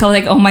at the Whiskey, I was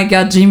like, oh my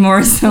god, Jim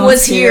Morrison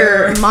was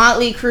here.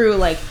 Motley Crue,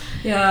 like,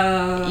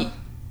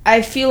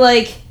 I feel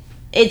like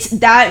it's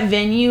that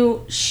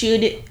venue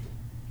should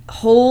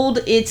hold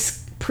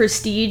its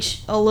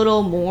prestige a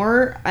little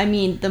more. I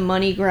mean, the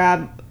money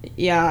grab,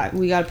 we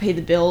gotta pay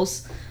the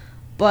bills,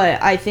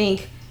 but I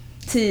think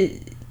to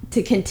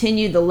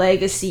continue the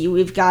legacy,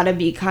 we've got to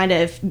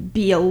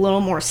be a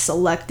little more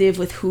selective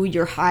with who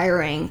you're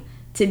hiring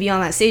to be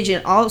on that stage.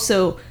 And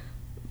also,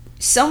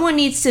 someone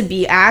needs to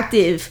be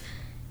active.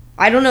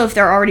 I don't know if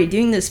they're already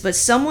doing this, but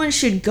someone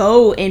should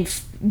go and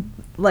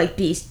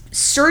be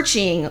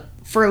searching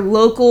for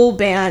local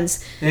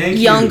bands.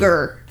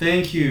 Younger.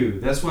 Thank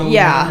you. That's what we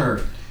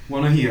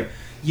want to hear.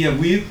 Yeah,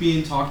 we've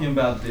been talking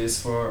about this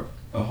for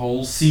a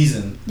whole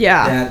season.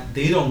 Yeah. That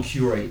they don't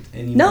curate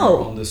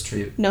anymore on the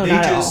Strip. No, they're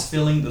not at all. just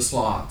filling the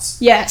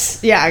slots. Yes.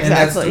 Yeah,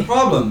 exactly. And that's the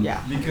problem.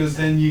 Yeah. Because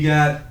then you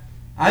got...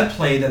 I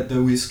played at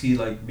the Whiskey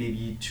like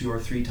maybe 2 or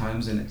 3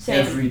 times, and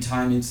every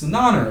time it's an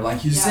honor,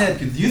 like you said,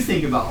 because you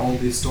think about all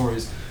these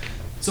stories.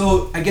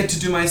 So I get to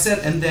do my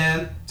set, and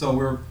then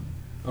we're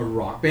a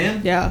rock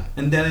band,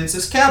 and then it's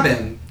a ska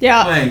band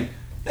playing,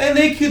 and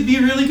they could be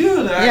really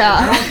good.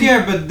 I don't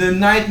care, but the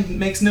night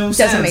makes no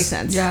sense. Doesn't make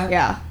sense.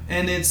 Yeah.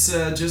 And it's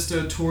just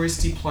a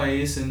touristy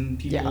place, and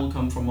people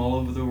come from all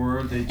over the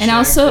world. They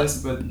check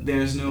this, but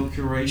there's no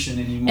curation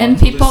anymore. And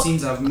the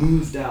scenes have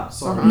moved out.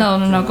 Sorry.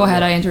 No. Go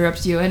ahead. I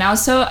interrupt you. And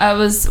also,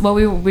 what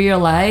we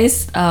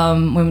realized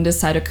when we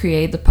decided to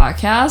create the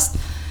podcast,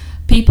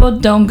 people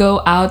don't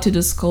go out to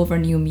discover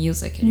new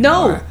music anymore.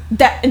 No,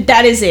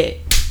 that is it.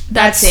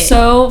 That's it.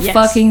 So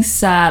fucking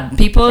sad.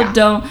 People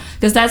don't,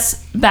 because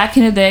that's back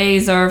in the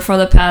days, or for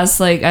the past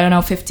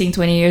 15,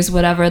 20 years,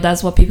 whatever.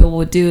 That's what people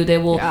would do. They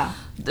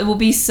will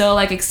be so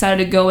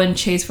excited to go and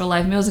chase for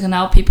live music, and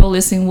now people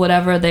listen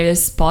whatever their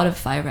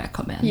Spotify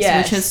recommends,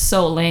 which is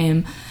so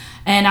lame.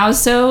 And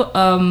also,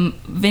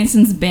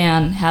 Vincent's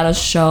band had a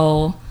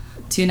show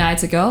 2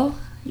 nights ago,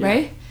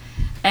 right?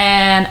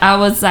 And I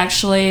was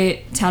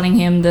actually telling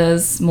him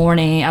this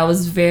morning, I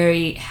was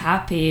very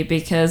happy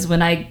because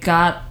when I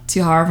got to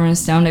Harvard and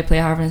Stone, they play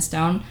Harvard and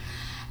Stone,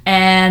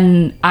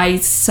 and I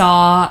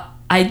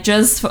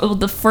just,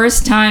 the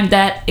first time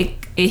that it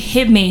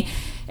hit me,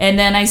 and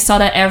then I saw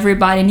that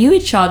everybody knew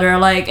each other,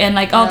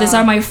 oh, these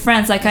are my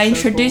friends. Like, I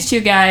introduced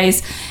you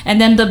guys, and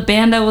then the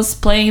band that was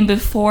playing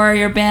before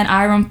your band,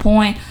 Iron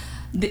Point,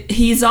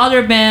 his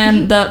other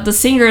band, the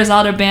singer's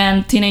other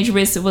band, Teenage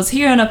Wrist, was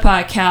here on a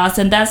podcast,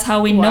 and that's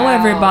how we know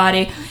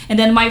everybody. And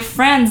then my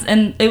friends,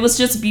 and it was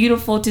just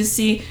beautiful to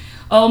see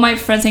all my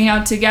friends hanging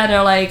out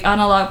together, like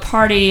Analog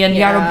Party and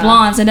Yellow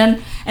Blondes, and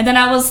then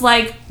I was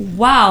like,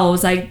 wow, I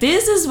was like,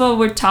 this is what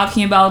we're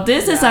talking about.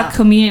 This is a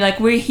community. Like,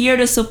 we're here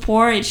to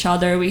support each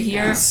other. We're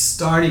here. It's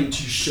starting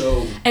to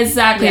show.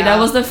 Exactly. That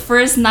was the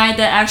first night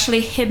that actually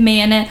hit me,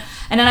 and then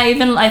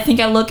I think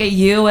I look at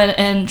you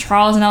and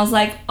Charles, and I was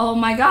like, oh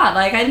my God,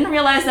 like, I didn't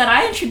realize that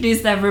I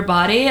introduced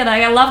everybody, and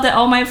I love that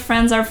all my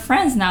friends are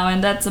friends now,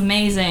 and that's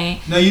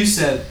amazing. No, you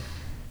said,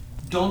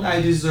 don't I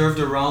deserve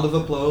the round of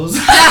applause?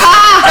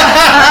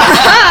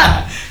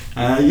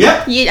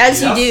 Yep.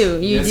 Yes, you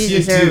do. You yes, do you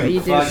deserve do. it. You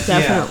do, Fuck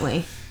definitely.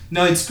 Yeah.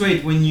 No, it's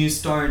great when you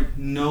start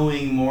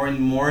knowing more and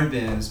more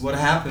bands. What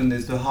happened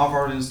is the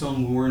Harvard and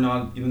Stone were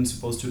not even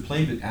supposed to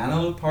play, but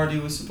Analog Party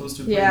was supposed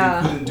to play.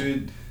 Yeah. They couldn't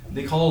do it.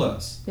 They called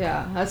us.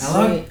 Yeah, that's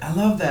sweet. I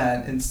love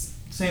that. It's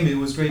same. It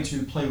was great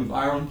to play with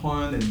Iron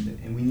Point,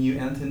 and we knew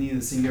Anthony,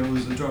 the singer,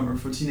 who's the drummer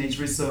for Teenage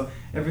Wrist. So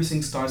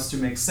everything starts to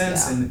make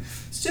sense, and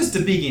it's just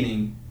the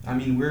beginning. I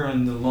mean, we're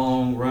on the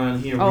long run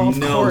here. Oh, we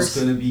know it's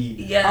gonna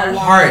be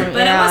hard,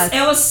 but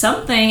it was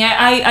something.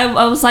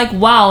 I was like,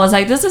 wow. I was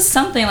like, this is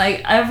something.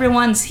 Like,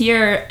 everyone's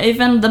here.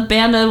 Even the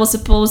band that was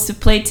supposed to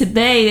play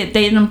today,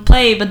 they didn't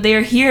play, but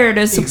they're here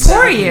to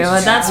support you,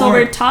 and that's what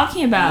we're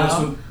talking about.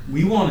 That's what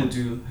we wanted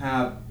to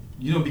have.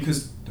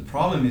 Because the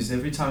problem is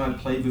every time I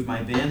played with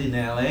my band in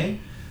LA,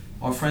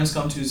 our friends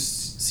come to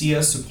see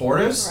us,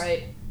 support us,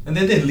 right? And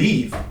then they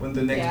leave when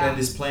the next band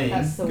is playing.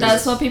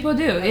 That's what people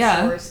do,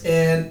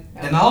 And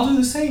I'll do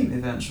the same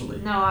eventually.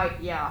 No,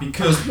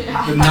 because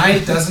the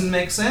night doesn't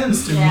make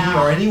sense to me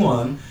or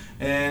anyone,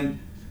 and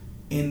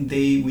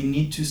we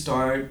need to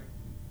start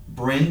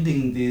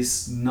branding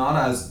this not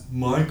as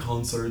my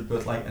concert,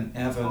 but like an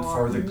event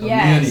for the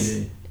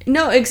community.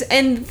 No,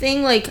 and the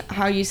thing, like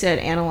how you said,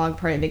 Analog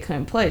Party, they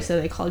couldn't play, so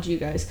they called you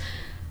guys.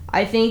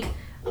 I think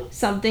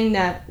something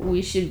that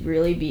we should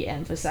really be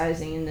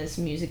emphasizing in this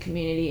music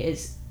community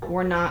is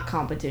we're not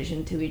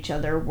competition to each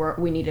other.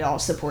 We need to all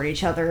support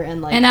each other,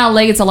 and like. In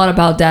LA, it's a lot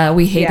about that.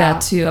 We hate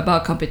that too,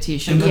 about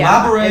competition. And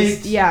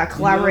collaborate.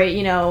 Collaborate.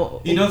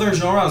 In other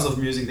genres of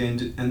music, they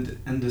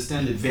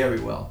understand it very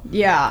well.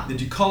 Yeah. They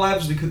do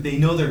collabs because they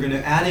know they're gonna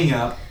adding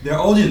up their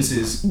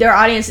audiences.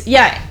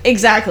 Yeah,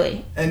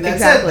 exactly. And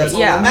that's it. That's all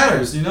that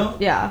matters.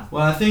 Yeah.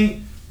 Well, I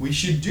think we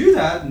should do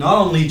that not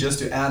only just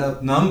to add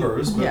up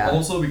numbers, but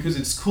also because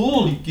it's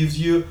cool. It gives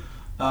you.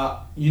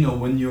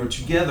 When you're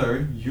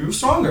together, you're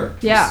stronger.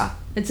 Yeah,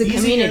 it's a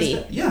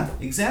community. Yeah,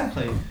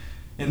 exactly.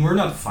 And we're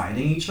not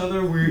fighting each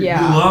other. We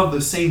love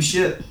the same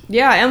shit.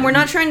 Yeah, and we're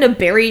not trying to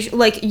bury these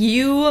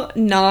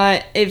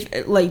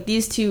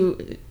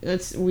two.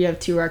 We have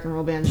two rock and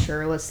roll bands.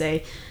 Sure, let's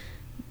say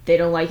they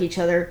don't like each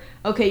other.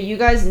 Okay, you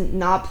guys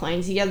not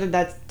playing together,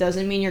 that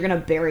doesn't mean you're gonna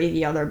bury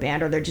the other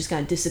band or they're just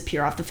gonna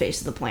disappear off the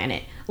face of the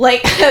planet.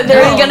 Like,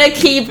 they're gonna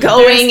keep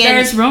going.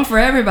 There's room for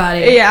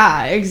everybody.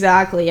 Yeah,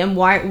 exactly. And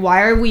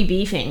why are we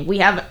beefing?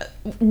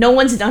 No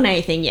one's done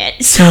anything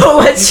yet. So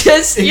let's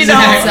just,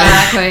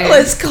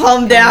 let's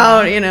calm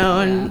down,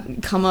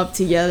 and come up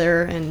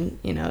together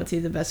and, do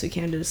the best we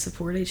can to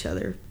support each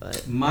other.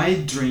 But my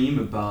dream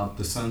about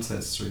the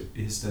Sunset Strip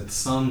is that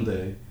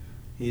someday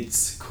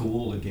it's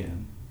cool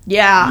again.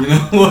 Yeah. You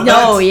know what?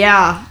 No,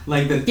 yeah.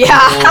 Like that people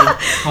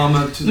come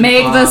up to the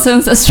Make club. the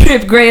Sunset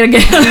Strip great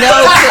again. No,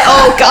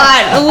 oh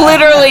God,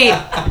 literally.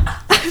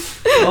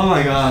 Oh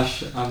my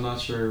gosh, I'm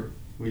not sure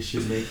we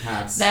should make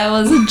hats. That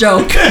was a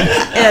joke.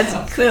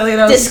 That's clearly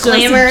that was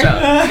disclaimer. just a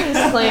joke.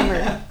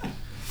 Disclaimer.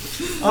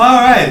 All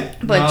right.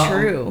 But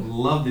true.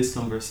 Love this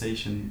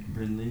conversation,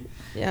 Brindley.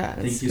 Yeah,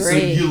 Thank it's you.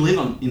 great. So you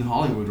live in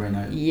Hollywood right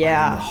now.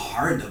 Yeah. In the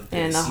heart of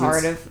this.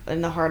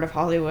 In the heart of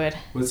Hollywood.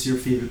 What's your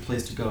favorite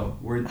place to go?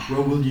 Where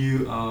will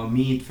you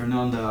meet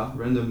Fernanda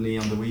randomly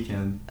on the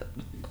weekend?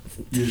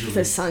 Usually.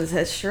 The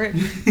Sunset Strip.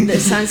 The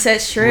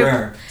Sunset Strip.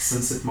 Where?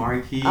 Sunset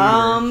Marquee?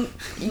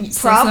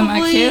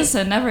 Probably.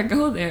 I never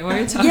go there. What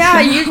are you talking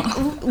about?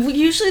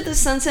 Usually the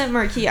Sunset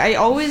Marquee.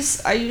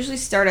 I usually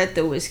start at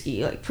the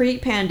Whiskey. Like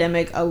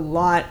pre-pandemic, a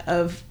lot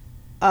of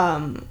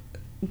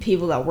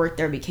people that worked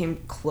there became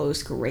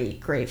close,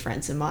 great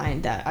friends of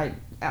mine that I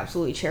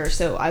absolutely cherish.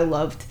 So I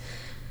loved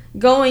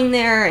going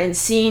there and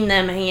seeing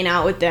them, hanging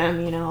out with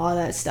them, all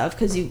that stuff,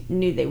 because you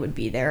knew they would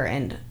be there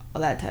and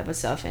all that type of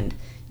stuff. And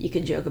you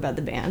could joke about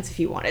the bands if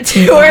you wanted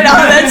to, or all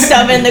that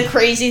stuff, and the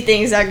crazy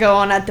things that go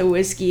on at the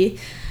Whiskey.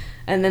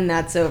 And then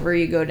that's over.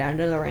 You go down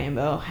to the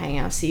Rainbow, hang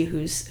out, see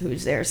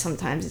who's there.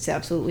 Sometimes it's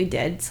absolutely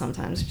dead.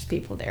 Sometimes there's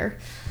people there.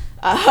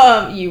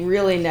 You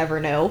really never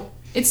know.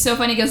 It's so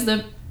funny because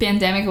the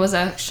pandemic was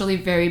actually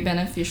very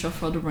beneficial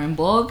for the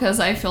Rainbow, because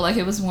I feel like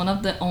it was one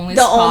of the only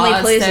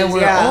spots places, that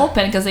were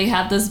open, because they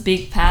had this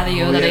big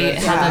patio that they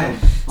had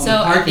on So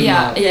the parking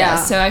yeah, lot. yeah.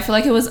 So I feel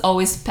like it was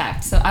always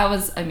packed. So I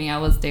was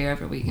there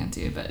every weekend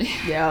too. But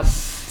Yep.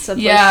 It's a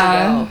place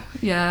yeah,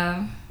 to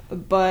yeah. go.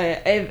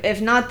 But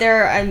if not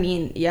there, I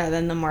mean, yeah,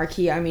 then the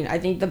Marquee. I mean, I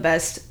think the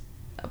best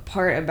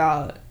part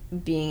about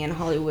being in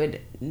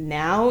Hollywood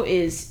now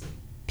is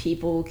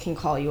people can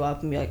call you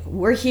up and be like,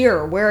 "We're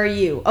here. Where are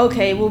you?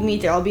 Okay, we'll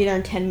meet there. I'll be there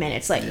in 10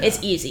 minutes." Like,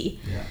 it's easy.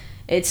 Yeah.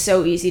 It's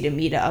so easy to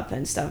meet up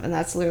and stuff, and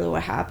that's literally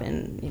what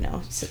happened. You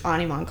know,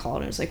 Animon called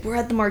and was like, "We're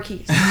at the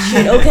Marquee."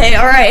 Shit, okay,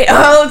 all right,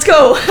 let's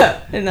go.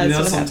 And that's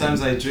what sometimes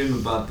happened. I dream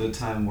about the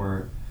time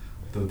where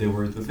there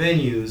were the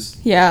venues.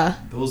 Yeah.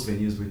 Those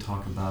venues we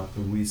talk about,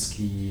 the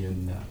Whiskey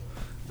and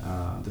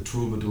the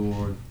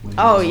Troubadour. When it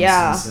Oh, was on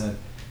yeah. Sunset.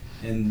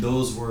 And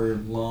those were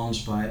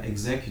launched by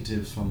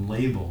executives from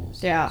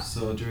labels. Yeah.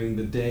 So during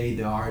the day,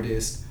 the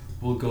artist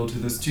will go to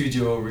the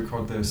studio,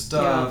 record their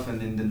stuff,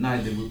 and in the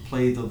night they will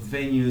play the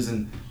venues,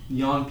 and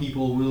young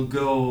people will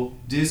go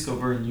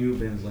discover new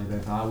bands like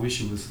that. I wish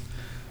it was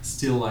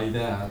still like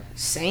that.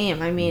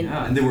 Same. I mean,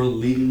 Yeah, and they were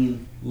living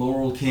in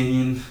Laurel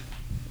Canyon,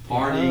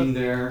 partying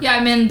there. Yeah,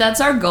 I mean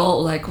that's our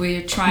goal. Like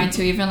we're trying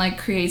to even like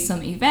create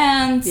some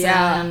events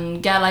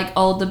and get like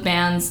all the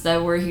bands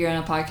that were here on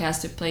a podcast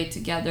to play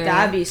together.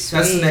 that'd be sweet.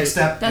 That's the next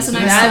step. That's the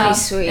isn't next it? That'd be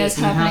step. sweet. It's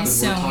It's gonna happening happen.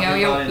 soon. We're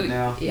talking Yeah, about it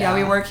now. yeah,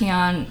 we're working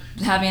on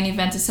having an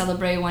event to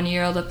celebrate 1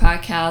 year of the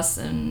podcast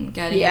and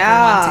getting everyone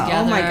Yeah.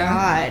 together. Oh my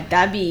god,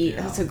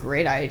 that's a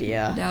great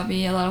idea. That'll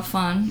be a lot of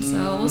fun.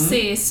 So we'll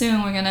see.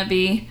 Soon we're gonna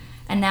be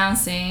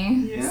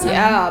announcing. Yeah. some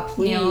Yeah,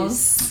 please.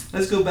 news.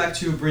 Let's go back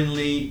to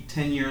Brinley,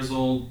 10 years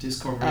old,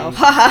 discovering Oh.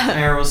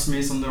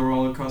 Aerosmith on the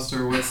roller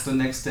coaster. What's the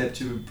next step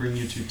to bring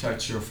you to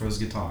touch your first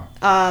guitar?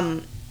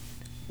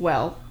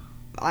 Well,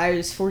 I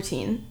was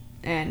 14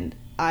 and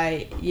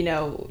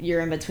you're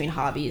in between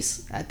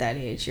hobbies at that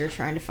age. You're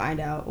trying to find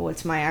out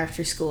what's my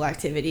after school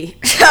activity,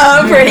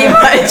 pretty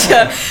much.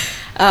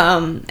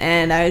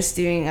 And I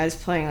was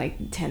playing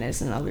like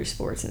tennis and other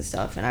sports and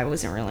stuff, and I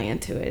wasn't really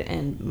into it.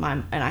 And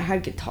I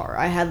had guitar.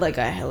 I had like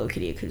a Hello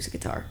Kitty acoustic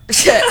guitar,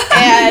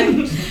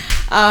 and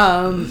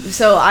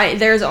so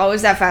there's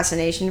always that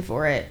fascination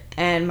for it.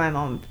 And my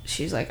mom,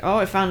 she's like, "Oh,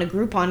 I found a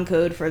Groupon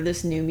code for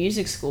this new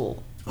music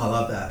school. I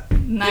love that.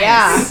 Nice.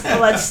 Yeah,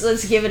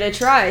 let's give it a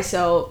try."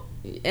 So,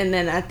 and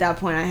then at that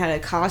point, I had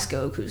a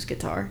Costco acoustic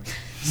guitar.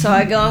 So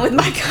I go in with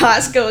my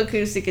Costco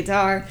acoustic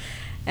guitar,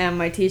 and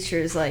my teacher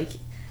is like,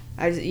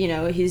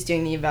 he's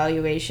doing the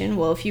evaluation.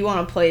 Well, if you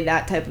want to play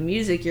that type of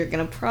music, you're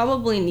gonna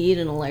probably need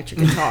an electric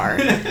guitar.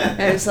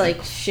 And it's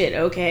like, shit,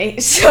 okay.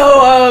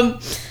 So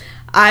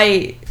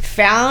I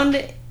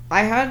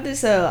had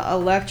this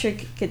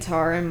electric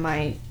guitar in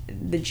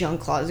the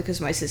junk closet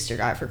because my sister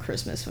got it for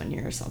Christmas one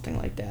year or something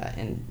like that,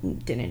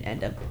 and didn't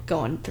end up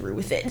going through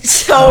with it.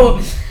 So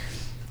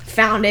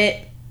found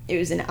it. It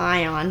was an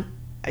Ion.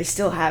 I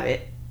still have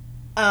it.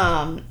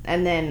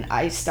 And then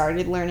I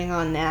started learning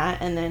on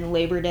that, and then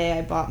Labor Day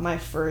I bought my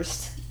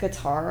first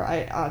guitar.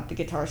 At the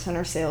Guitar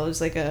Center sale, it was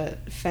like a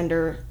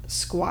Fender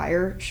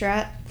Squier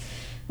Strat,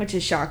 which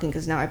is shocking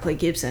because now I play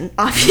Gibson,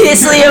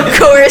 obviously, of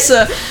course.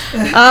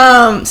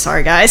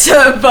 Sorry guys,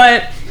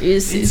 but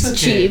it's okay.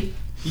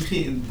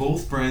 cheap.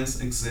 Both brands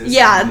exist.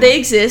 Yeah, they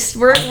exist.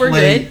 We're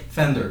good.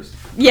 Fenders.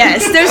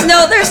 Yes, there's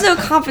no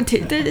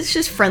competition. It's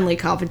just friendly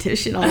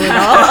competition all in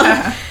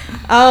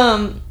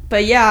all.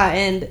 But yeah,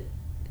 and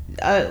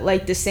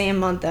like the same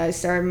month that I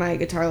started my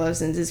guitar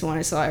lessons is when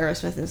I saw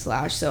Aerosmith and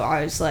Slash. So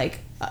I was like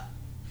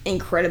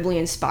incredibly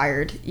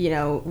inspired,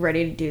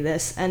 ready to do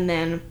this. And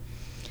then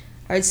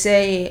I'd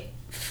say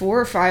 4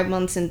 or 5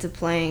 months into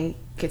playing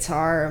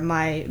guitar,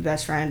 my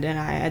best friend and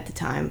I at the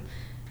time,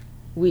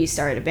 we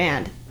started a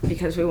band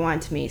because we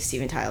wanted to meet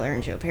Steven Tyler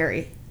and Joe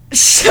Perry.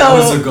 So That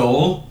was a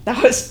goal.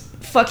 that was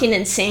fucking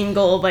insane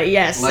goal, but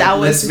yes, Like, that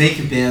was. let's make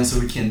a band so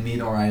we can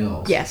meet our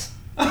idols. Yes.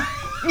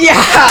 Yeah.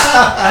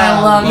 I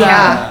love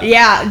that.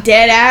 Yeah.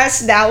 Dead ass.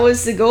 That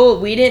was the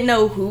goal. We didn't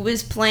know who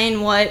was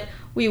playing what.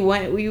 We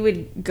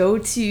would go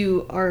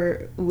to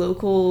our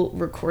local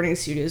recording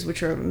studios,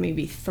 which are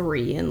maybe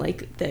 3 in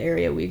like the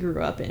area we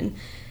grew up in,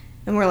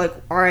 and we're like,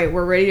 all right,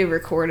 we're ready to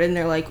record it. And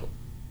they're like,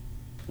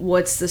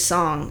 what's the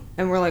song?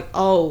 And we're like,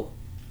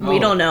 we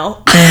don't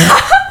know.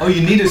 Oh,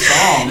 you need a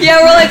song. Yeah,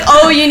 we're like,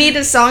 oh, you need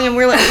a song, and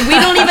we're like, we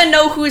don't even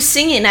know who's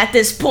singing at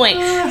this point.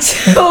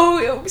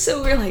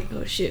 So we're like,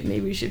 oh shit,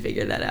 maybe we should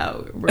figure that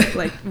out. We're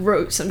like,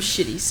 wrote some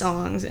shitty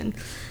songs and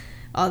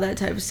all that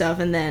type of stuff,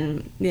 and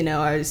then we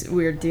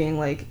were doing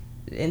like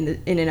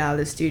in and out of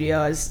the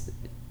studio as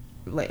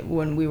like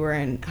when we were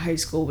in high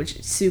school, which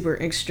is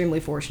extremely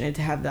fortunate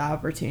to have the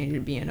opportunity to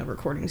be in a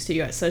recording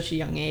studio at such a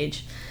young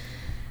age.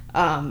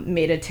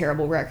 Made a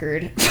terrible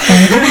record,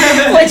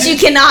 which you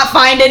cannot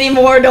find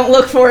anymore. Don't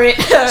look for it.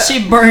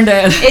 She burned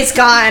it. It's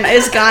gone.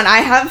 I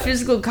have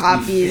physical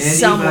copies If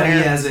somewhere.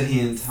 anybody has a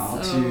hint how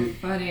So to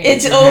funny.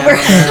 It's have over.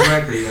 that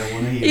record, I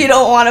want to hear You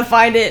don't want to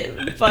find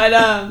it, but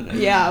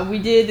yeah, we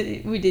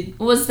did.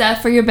 Was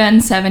that for your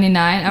band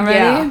 79 already?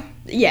 Yeah.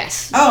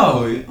 Yes.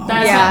 Oh,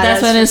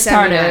 That's when it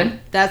started. 79.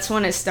 That's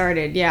when it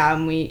started. Yeah,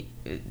 and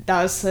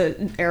that was the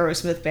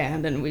Aerosmith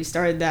band, and we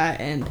started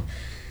that, and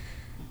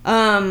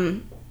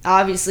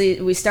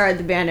Obviously, we started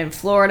the band in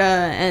Florida,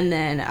 and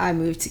then I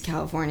moved to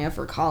California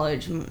for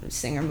college. The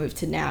singer moved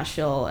to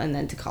Nashville, and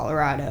then to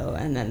Colorado,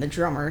 and then the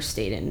drummer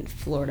stayed in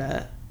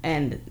Florida,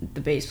 and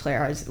the bass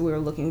player, we were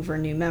looking for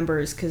new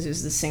members because it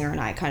was the singer and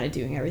I kind of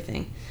doing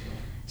everything.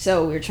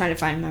 So we were trying to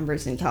find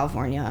members in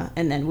California,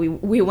 and then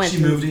we went.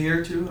 She moved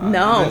here too?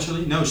 No.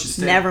 Eventually? No, she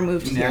stayed never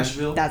moved in here.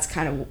 Nashville? That's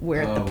kind of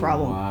where the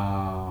problem.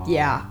 Wow.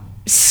 Yeah.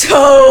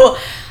 So...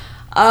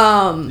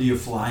 You're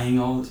flying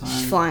all the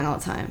time? Flying all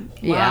the time.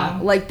 Wow. Yeah.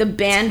 Like the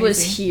band was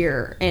crazy.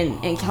 here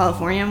in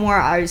California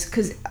more.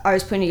 Because I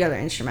was putting together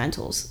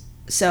instrumentals.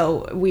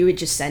 So we would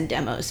just send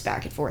demos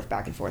back and forth,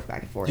 back and forth,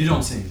 back and forth. You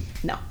don't sing?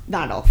 No,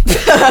 not at all.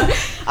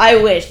 I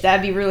wish.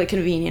 That'd be really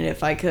convenient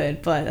if I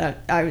could, but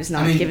I was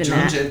not given Joan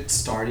that. Jett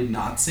started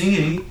not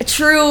singing.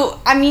 True,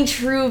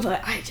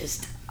 but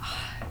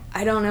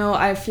I don't know.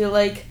 I feel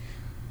like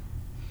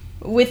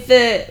with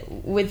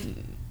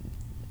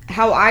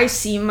how I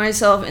see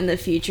myself in the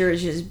future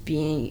is just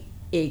being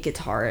a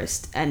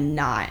guitarist and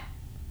not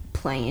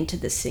playing into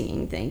the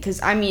singing thing.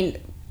 Because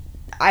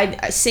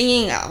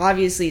singing,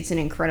 obviously, it's an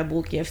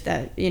incredible gift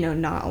that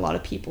not a lot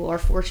of people are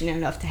fortunate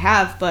enough to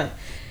have, but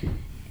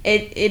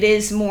it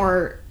is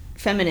more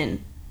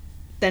feminine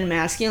than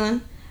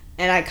masculine.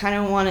 And I kind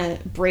of want to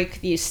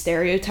break these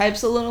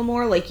stereotypes a little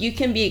more. Like, you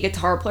can be a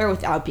guitar player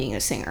without being a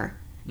singer.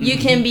 You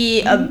can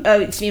be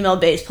a female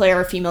bass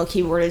player, a female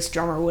keyboardist,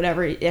 drummer,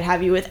 whatever it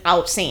have you,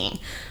 without singing,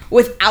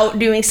 without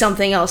doing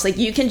something else. Like,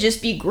 you can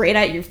just be great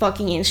at your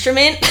fucking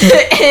instrument,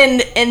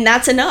 and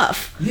that's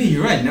enough. Yeah,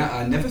 you're right. Now,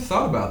 I never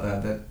thought about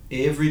that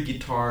every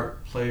guitar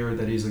player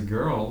that is a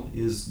girl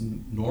is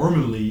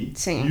normally,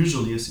 singing.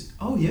 Usually,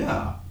 oh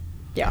yeah.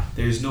 Yeah.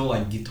 There's no,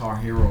 like, Guitar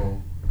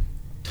Hero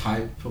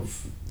type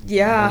of...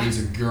 Yeah. That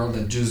is a girl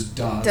that just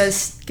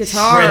does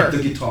guitar. Shred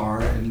the guitar.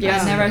 And Yeah.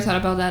 I never thought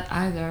about that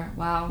either.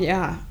 Wow.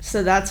 Yeah.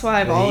 So that's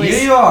why I've But always...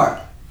 Here you are.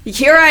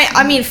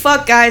 I mean,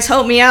 fuck, guys,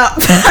 help me out.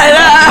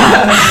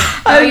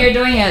 Oh, you're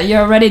doing it.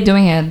 You're already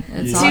doing it.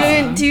 It's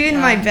awesome. Doing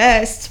Yeah. my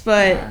best,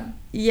 but Yeah.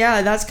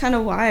 yeah, that's kind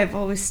of why I've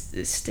always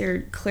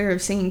steered clear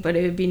of singing. But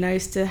it would be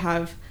nice to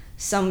have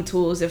some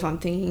tools if I'm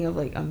thinking of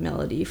like a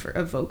melody, for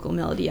a vocal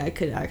melody, I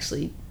could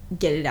actually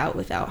get it out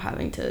without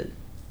having to,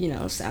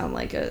 sound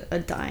like a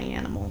dying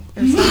animal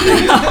or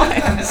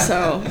something.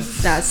 So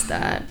that's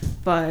that.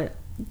 But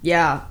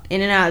yeah,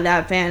 in and out of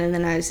that band, and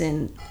then I was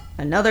in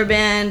another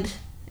band,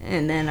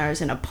 and then I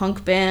was in a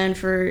punk band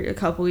for a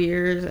couple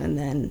years, and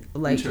then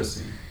like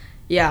Interesting.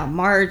 yeah,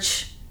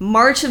 March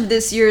of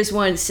this year is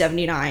when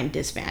 79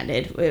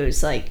 disbanded. It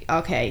was like,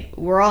 okay,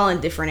 we're all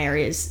in different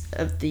areas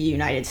of the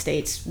United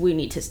States. We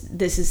need to,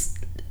 this is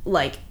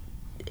like,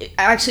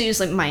 actually it was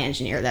like my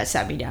engineer that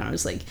sat me down. I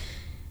was like,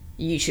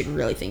 you should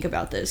really think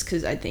about this,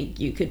 because I think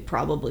you could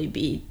probably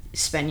be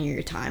spending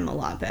your time a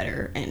lot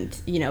better and,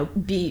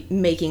 be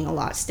making a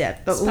lot more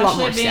steps.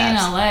 Especially being in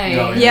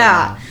LA.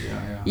 Yeah.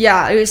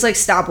 Yeah, it was like,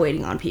 stop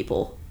waiting on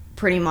people,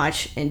 pretty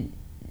much, and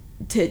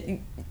to,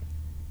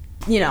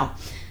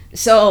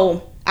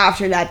 so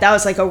after that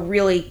was like a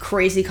really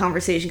crazy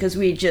conversation, because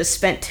we just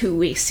spent 2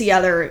 weeks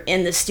together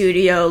in the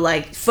studio,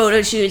 like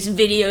photo shoots,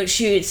 video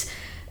shoots,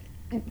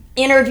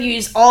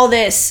 interviews, all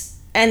this,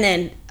 and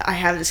then I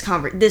have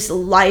this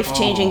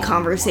life-changing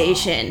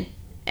conversation,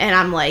 and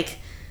I'm like,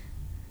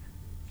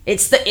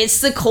 it's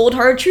the cold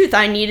hard truth.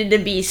 I needed to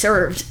be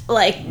served.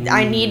 Like,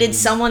 I needed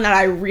someone that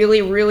I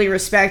really, really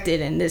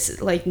respected, and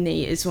this, like,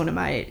 Nate is one of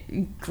my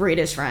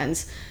greatest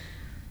friends,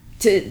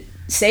 to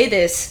say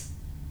this.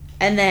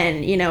 And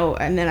then,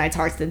 and then I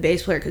talked to the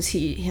bass player, because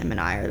him and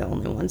I are the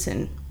only ones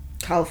in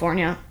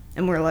California,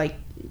 and we're like,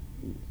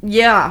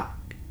 yeah,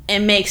 it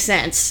makes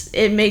sense.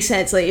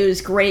 Like, it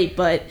was great,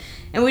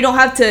 and we don't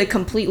have to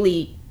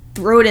completely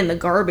throw it in the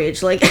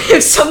garbage. Like,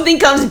 if something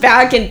comes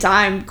back in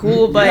time,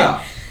 cool,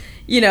 but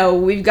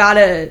we've got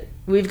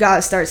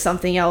to start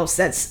something else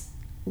that's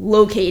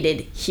located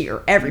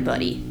here,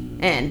 everybody,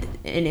 and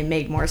it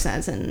made more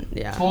sense. And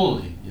yeah,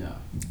 Totally. Yeah.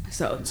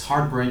 So it's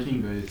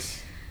heartbreaking, but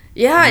it's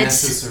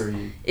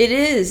necessary. It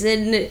is.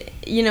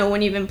 And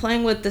when you've been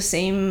playing with the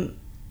same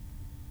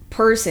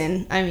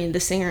person, I mean, the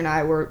singer and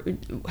I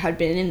had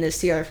been in this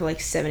together for like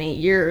 7-8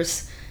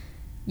 years,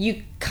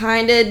 you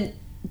kind of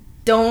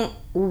don't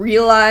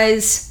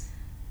realize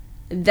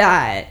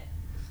that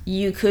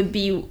you could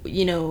be,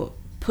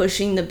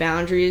 pushing the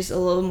boundaries a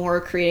little more,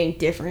 creating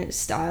different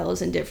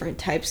styles and different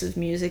types of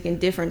music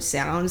and different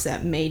sounds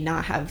that may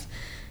not have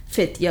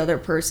fit the other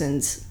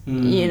person's,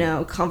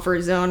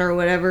 comfort zone or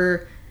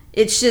whatever.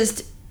 It's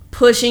just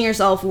pushing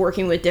yourself,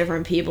 working with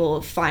different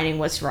people, finding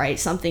what's right,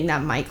 something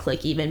that might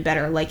click even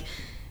better. Like,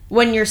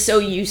 when you're so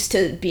used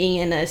to being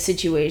in a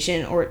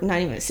situation, or not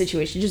even a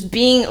situation, just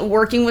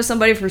working with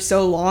somebody for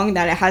so long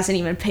that it hasn't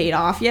even paid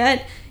off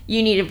yet,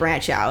 you need to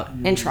branch out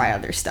and try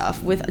other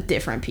stuff with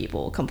different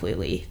people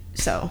completely.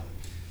 So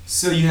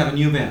you have a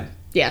new band?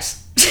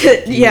 Yes.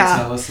 Can you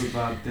tell us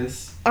about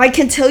this? I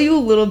can tell you a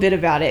little bit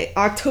about it.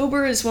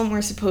 October is when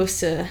we're supposed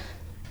to,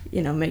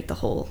 make the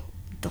whole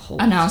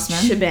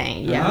announcement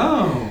shebang. Yeah.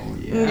 Oh,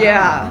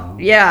 yeah.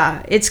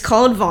 Yeah. It's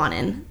called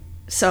Vaughnin.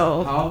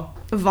 So How?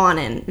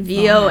 Vonan,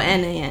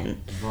 Vonan.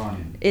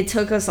 Vonan. It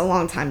took us a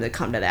long time to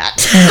come to that.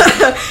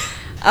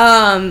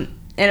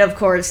 And of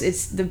course,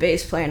 it's the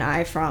bass player and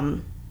I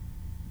from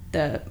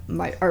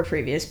our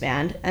previous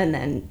band, and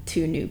then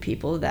 2 new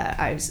people that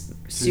I was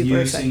super new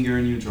excited.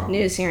 singer, new drummer.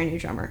 New singer, new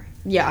drummer.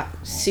 Yeah,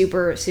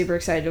 super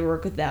excited to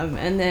work with them.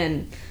 And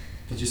then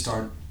Did you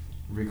start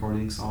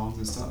recording songs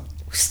and stuff?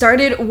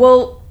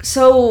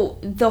 so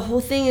the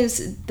whole thing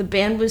is the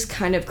band was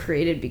kind of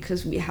created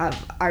because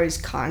I was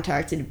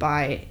contacted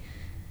by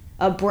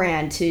a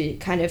brand to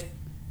kind of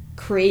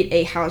create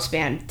a house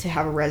band to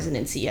have a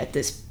residency at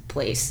this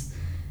place.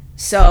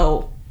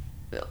 So,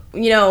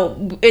 you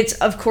know, it's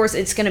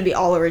going to be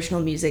all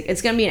original music.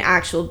 It's going to be an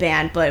actual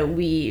band, but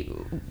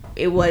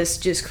it was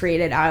just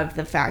created out of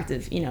the fact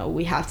of, you know,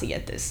 we have to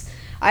get this.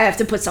 I have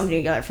to put something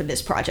together for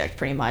this project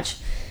pretty much.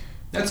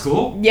 That's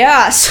cool.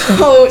 Yeah,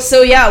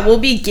 so yeah, we'll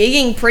be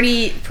gigging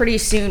pretty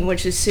soon,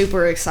 which is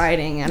super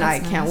exciting, and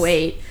That's I can't nice.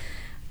 wait.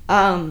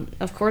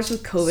 Of course,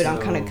 with COVID, I'm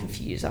kind of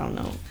confused. I don't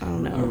know.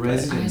 A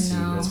residency. I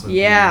know. That's what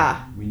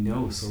Yeah. we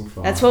know so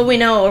far. That's what we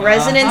know. A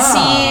residency.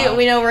 Aha.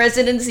 We know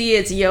residency.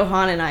 It's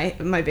Johan and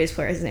my bass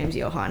player. His name's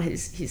Johan.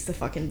 He's the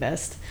fucking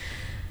best.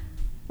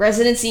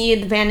 Residency.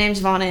 The band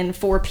name's Vonan,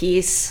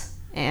 4-piece,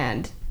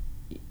 and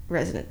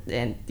resident.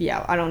 And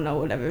yeah, I don't know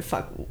whatever the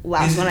fuck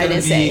last Is it one I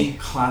gonna didn't be say.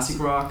 classic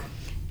rock?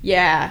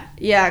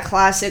 Yeah,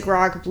 classic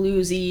rock,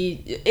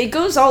 bluesy. It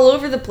goes all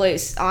over the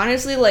place.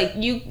 Honestly, like,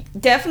 you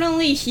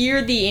definitely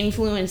hear the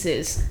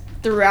influences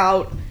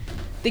throughout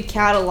the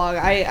catalog.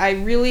 I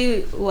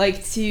really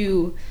like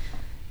to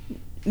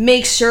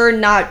make sure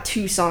not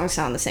 2 songs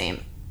sound the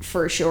same,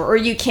 for sure. Or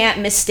you can't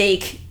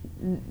mistake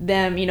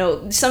them, you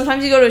know.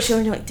 Sometimes you go to a show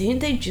and you're like, didn't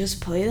they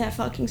just play that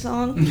fucking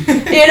song?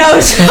 You know,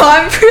 so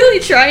I'm really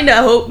trying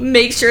to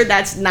make sure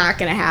that's not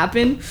gonna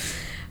happen.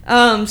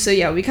 So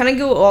yeah, we kind of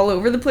go all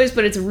over the place,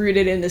 but it's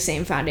rooted in the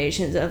same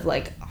foundations of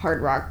like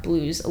hard rock,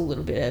 blues, a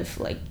little bit of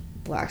like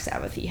Black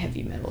Sabbath-y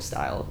heavy metal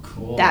style.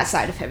 Cool. That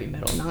side of heavy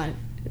metal, not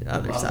the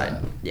other Love side.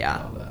 that. Yeah.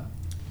 Love that.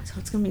 So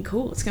it's gonna be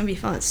cool. It's gonna be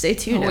fun. Stay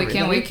tuned. We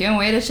can't wait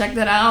to check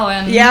that out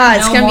and Yeah,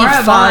 it's know gonna be more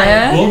about fun.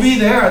 it. We'll be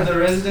there at the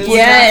residency.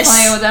 Yes.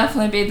 We'll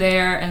definitely be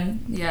there,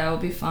 and yeah, it'll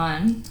be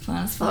fun.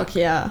 Fun as fuck. Fuck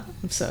yeah.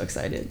 I'm so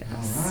excited.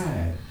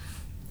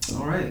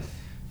 All right.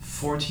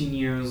 14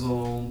 years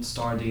old,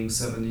 starting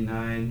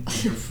 79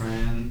 with your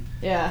friend,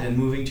 Yeah. then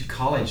moving to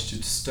college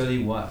to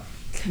study what?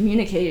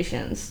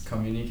 Communications.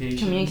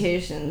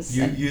 Communications.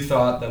 You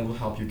thought that will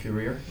help your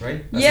career,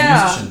 right? As a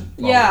Yeah, musician,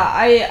 probably.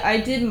 yeah. I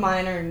did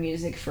minor in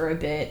music for a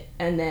bit,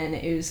 and then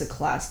it was a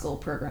classical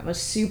program, a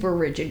super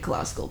rigid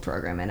classical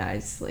program, and I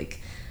was like,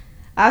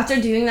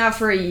 after doing that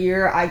for a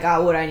year, I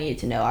got what I needed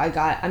to know. I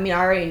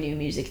already knew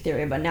music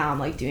theory, but now I'm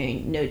like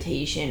doing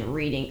notation,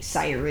 reading,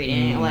 sight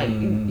reading, like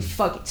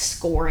fucking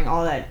scoring,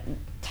 all that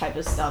type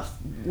of stuff,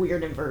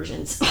 weird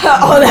inversions,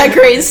 all that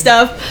great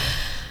stuff,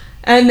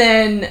 and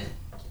then,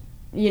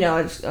 you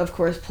know, of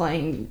course,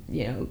 playing,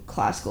 you know,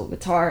 classical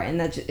guitar, and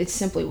it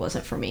simply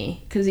wasn't for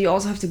me, because you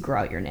also have to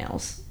grow out your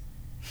nails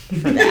for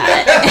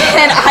that,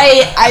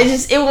 and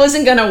it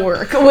wasn't gonna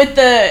work with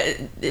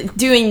the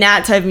doing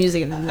that type of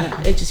music,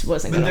 and it just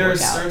wasn't But gonna work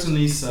there's out.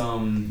 certainly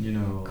some, you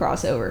know,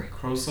 Crossover,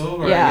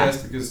 I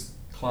guess, because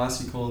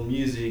classical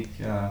music,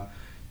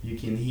 you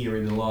can hear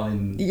it a lot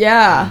in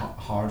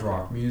hard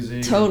rock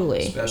music.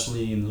 Totally.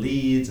 Especially in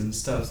leads and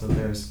stuff, so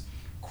there's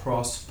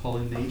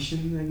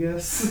cross-pollination, I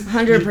guess.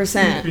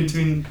 100%.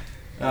 Between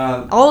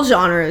all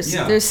genres.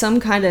 Yeah. There's some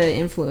kind of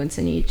influence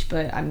in each,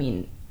 but I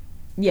mean,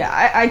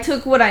 yeah, I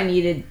took what I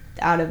needed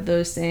out of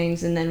those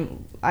things, and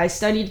then I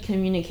studied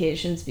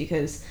communications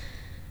because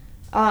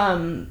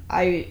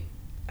I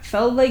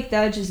felt like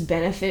that just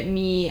benefit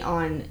me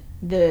on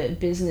the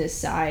business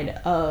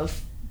side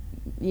of,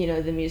 you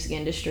know, the music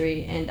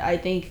industry, and I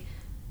think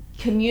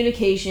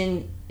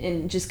communication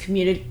and just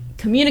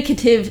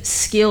communicative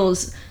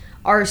skills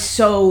are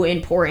so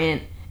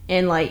important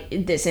in like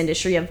this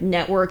industry of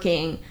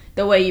networking.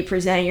 The way you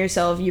present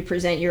yourself, you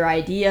present your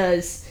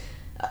ideas,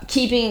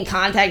 keeping in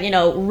contact, you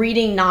know,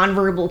 reading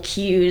nonverbal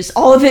cues,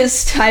 all of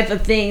this type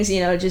of things, you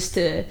know, just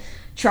to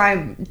try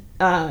and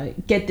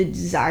get the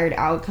desired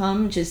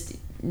outcome, just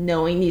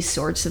knowing these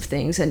sorts of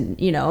things. And,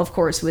 you know, of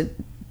course, with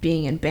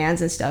being in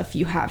bands and stuff,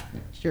 you're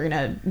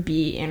gonna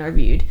be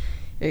interviewed,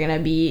 you're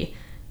gonna be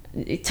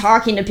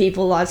talking to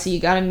people a lot, so you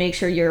gotta make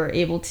sure you're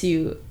able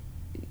to,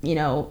 you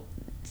know,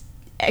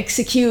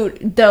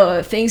 execute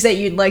the things that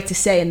you'd like to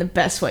say in the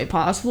best way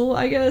possible,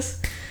 I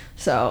guess.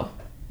 So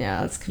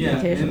yeah, that's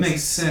communications. Yeah, it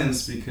makes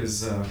sense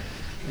because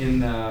in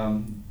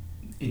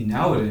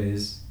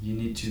nowadays you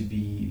need to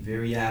be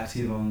very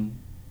active on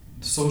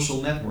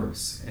social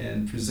networks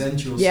and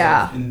present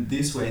yourself in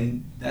this way,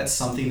 and that's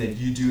something that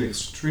you do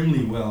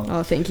extremely well.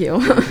 Oh, thank you.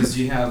 Because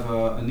you have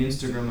an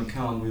Instagram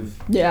account with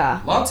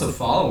lots of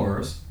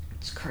followers.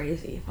 It's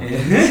crazy.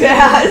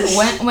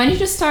 When did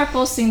you start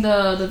posting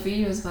the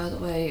videos, by the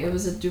way? It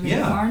was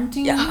during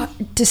quarantine? Yeah,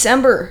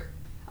 December.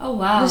 Oh,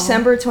 wow.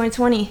 December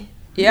 2020.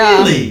 Yeah.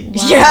 Really?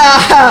 Wow.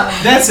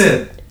 Yeah. That's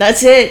it.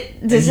 That's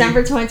it.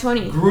 December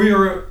 2020. Grew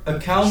your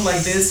account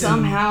like this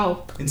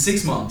somehow in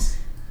 6 months.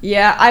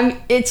 Yeah,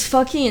 it's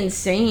fucking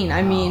insane. Wow.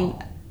 I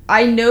mean,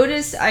 I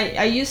noticed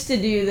I used to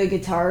do the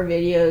guitar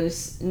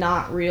videos,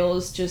 not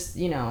reels, just,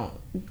 you know,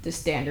 the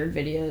standard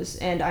videos,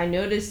 and I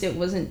noticed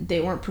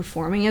they weren't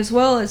performing as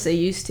well as they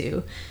used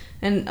to.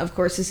 And of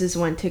course, this is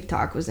when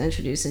TikTok was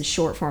introduced and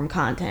short form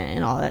content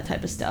and all that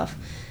type of stuff.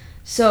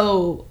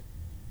 So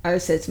I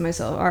said to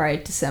myself, all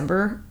right,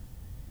 December,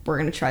 we're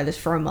going to try this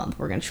for a month.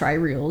 We're going to try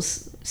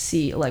reels.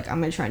 See, like, I'm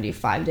going to try and do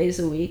 5 days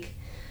a week.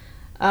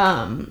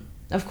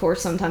 Of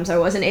course, sometimes I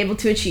wasn't able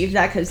to achieve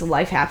that because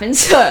life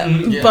happens.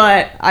 Yeah.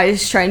 But I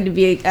was trying to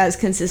be as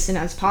consistent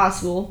as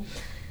possible.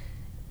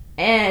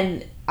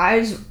 And I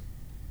was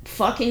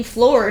fucking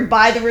floored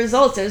by the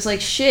results. I was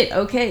like, shit,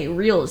 okay,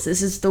 reels.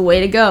 This is the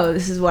way to go.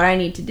 This is what I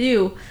need to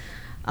do.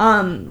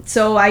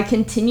 So I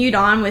continued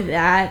on with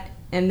that.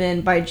 And then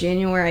by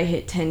January, I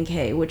hit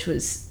 10K, which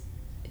was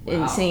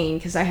insane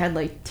because I had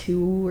like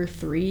 2 or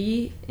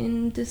 3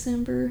 in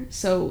December.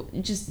 So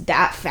just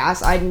that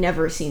fast, I'd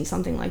never seen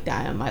something like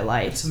that in my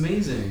life. It's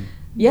amazing.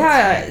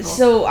 Yeah, Cool.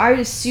 so I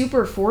was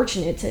super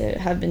fortunate to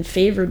have been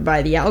favored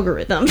by the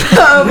algorithm,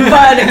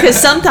 but because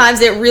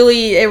sometimes it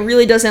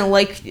really doesn't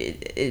like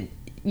it,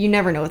 you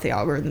never know with the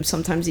algorithm.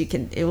 Sometimes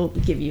it will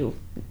give you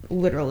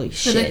literally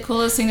So shit. the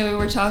coolest thing that we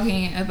were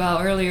talking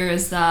about earlier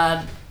is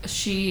that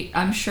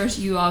I'm sure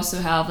you also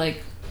have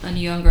like a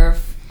younger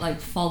like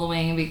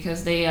following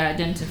because they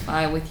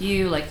identify with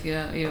you, like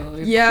you're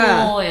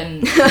cool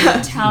and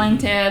you're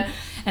talented,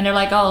 and they're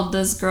like, oh,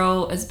 this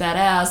girl is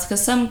badass.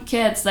 Because some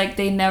kids, like,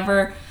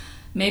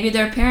 maybe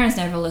their parents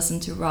never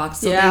listened to rock,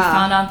 so they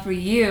found out through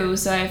you.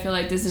 So I feel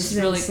like this is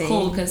really insane.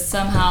 cool because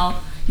somehow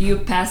you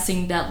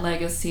passing that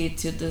legacy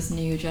to this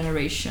new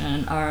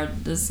generation or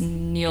this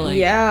new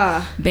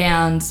like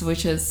bands,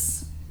 which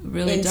is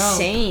really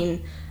insane.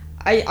 dope.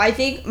 I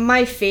think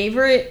my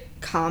favorite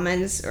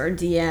comments or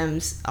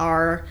DMs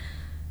are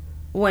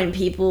when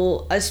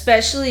people,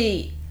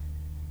 especially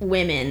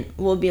women,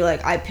 will be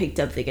like, I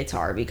picked up the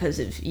guitar because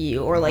of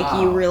you, or like,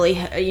 you really,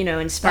 you know,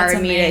 inspired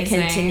That's me to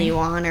amazing. continue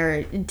on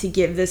or to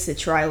give this a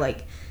try.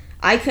 Like,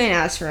 I couldn't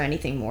ask for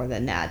anything more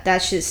than that.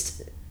 That's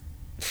just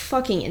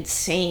fucking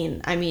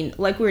insane. I mean,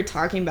 like we were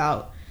talking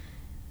about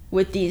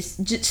with these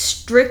just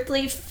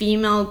strictly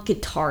female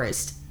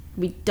guitarists,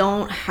 we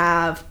don't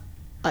have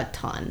a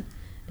ton.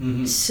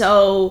 Mm-hmm.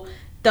 So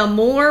the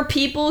more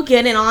people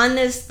getting on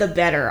this, the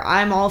better.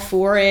 I'm all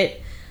for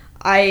it.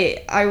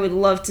 I would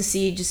love to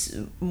see just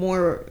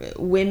more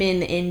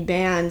women in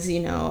bands, you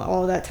know,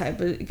 all that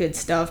type of good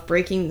stuff,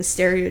 breaking the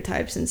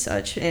stereotypes and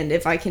such. And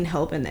if I can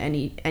help in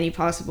any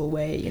possible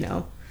way, you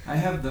know. I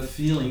have the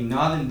feeling,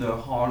 not in the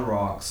hard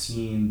rock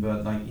scene,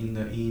 but like in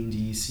the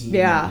indie scene,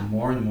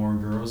 more and more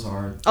girls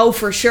are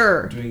for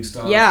sure doing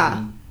stuff,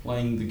 and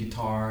playing the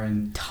guitar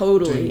and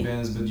doing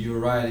bands. But you're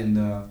right, in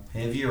the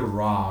heavier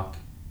rock,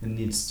 it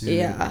needs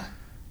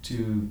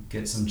to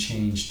get some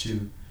change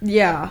too.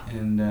 Yeah.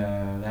 And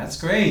that's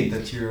great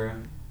that you're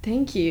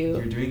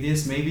doing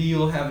this. Maybe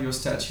you'll have your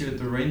statue at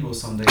the Rainbow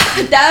someday.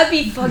 That would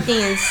be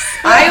fucking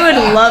I would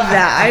love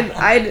that.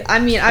 I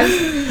mean,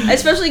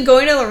 especially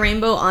going to the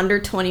Rainbow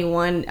under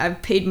 21,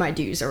 I've paid my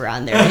dues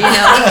around there, you know.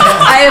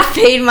 I have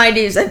paid my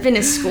dues. I've been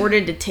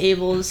escorted to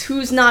tables.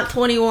 Who's not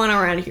 21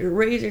 around here?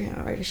 Raise your hand.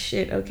 All right,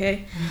 shit,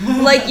 okay.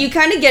 Like, you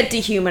kind of get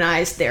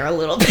dehumanized there a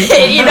little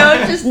bit, you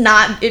know, just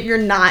not if you're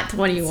not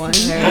 21.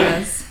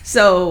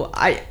 So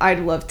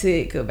I'd love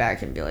to go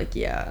back and be like,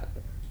 yeah,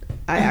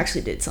 I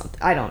actually did something.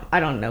 I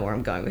don't know where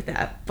I'm going with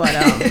that, but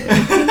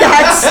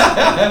that's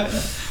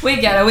we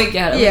get it.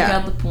 Yeah. We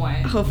got the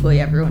point.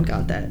 Hopefully everyone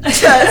got that.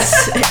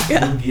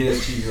 We'll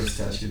get to your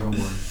statue. Don't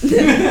worry.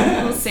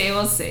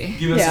 We'll see.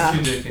 Give us a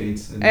few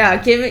decades.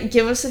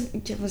 Give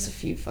us a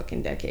few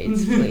fucking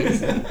decades,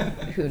 please.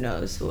 Who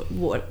knows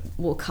what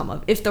will come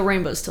up if the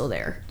Rainbow's still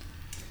there.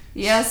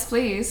 Yes,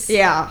 please.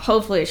 Yeah,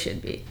 hopefully it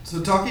should be.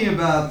 So talking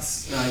about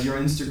your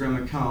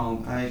Instagram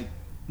account, I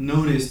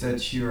noticed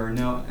that you are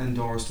now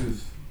endorsed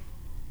with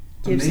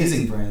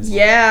amazing brands.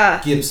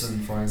 Like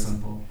Gibson, for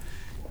example.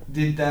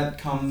 Did that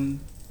come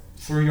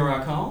through your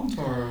account,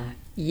 or?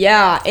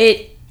 Yeah,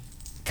 it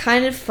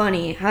kind of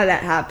funny how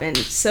that happened.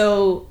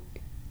 So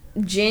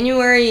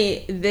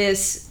January,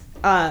 this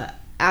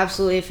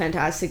absolutely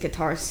fantastic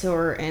guitar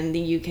store in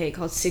the UK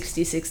called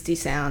 6060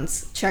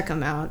 Sounds. Check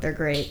them out. They're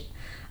great.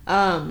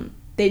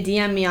 They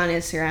DM me on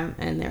Instagram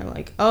and they're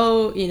like,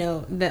 oh, you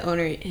know, the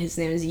owner, his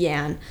name is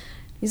Yan.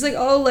 He's like,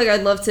 oh, like,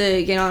 I'd love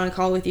to get on a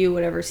call with you,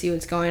 whatever, see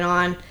what's going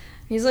on.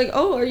 He's like,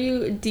 oh,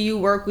 do you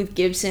work with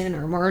Gibson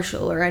or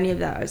Marshall or any of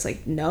that? I was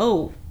like,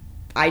 no,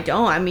 I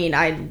don't. I mean,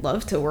 I'd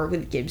love to work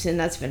with Gibson.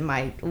 That's been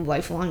my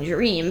lifelong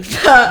dream.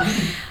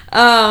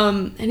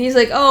 And he's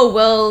like, oh,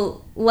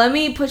 well, let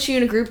me put you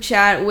in a group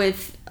chat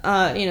with,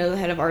 you know, the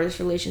head of artist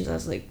relations. I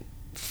was like,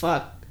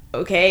 fuck.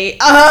 Okay.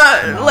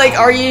 Like,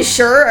 are you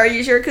sure?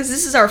 Because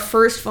this is our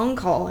first phone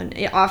call, and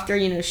after,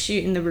 you know,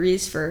 shooting the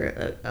breeze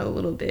for a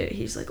little bit,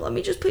 he's like, "Let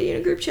me just put you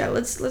in a group chat.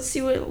 Let's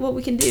see what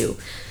we can do."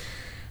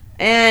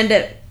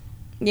 And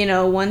you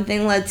know, one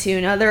thing led to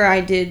another. I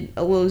did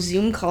a little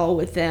Zoom call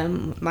with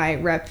them, my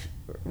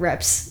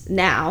reps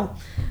now,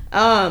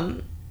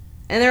 and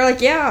they're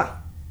like, yeah,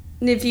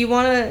 if you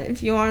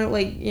wanna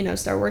like, you know,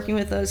 start working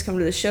with us, come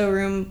to the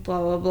showroom, blah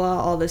blah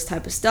blah, all this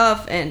type of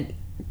stuff. And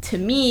to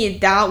me,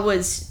 that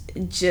was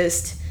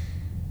just,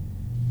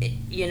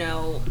 you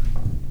know,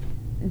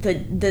 the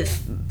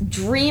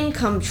dream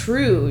come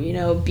true, you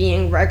know,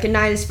 being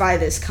recognized by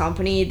this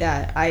company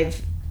that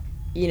I've,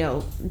 you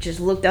know, just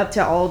looked up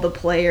to all the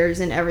players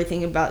and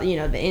everything about, you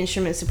know, the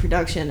instruments, the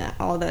production,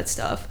 all that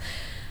stuff.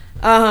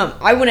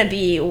 I wouldn't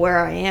be where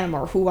I am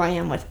or who I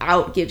am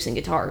without Gibson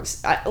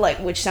guitars,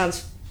 which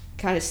sounds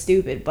kind of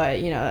stupid, but,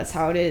 you know, that's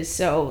how it is.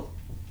 So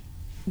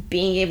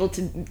being able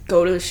to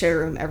go to the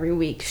showroom every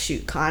week,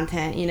 shoot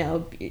content, you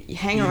know,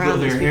 hang You around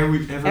go there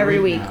every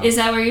week. week. Now. Is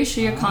that where you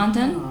shoot your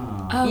content?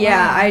 Oh,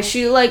 Yeah, wow. I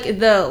shoot like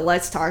the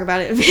Let's Talk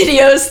About It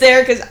videos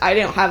there because I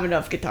don't have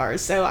enough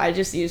guitars, so I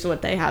just use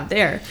what they have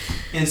there.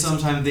 And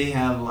sometimes they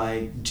have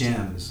like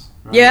jams.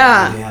 Right?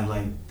 Yeah. They have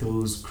like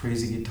those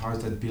crazy guitars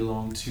that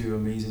belong to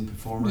amazing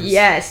performers.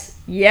 Yes,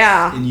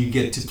 yeah. And you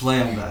get to play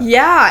on that.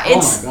 Yeah, Oh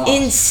it's my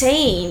gosh.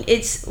 insane.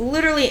 It's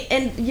literally,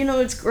 and you know,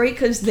 it's great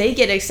because they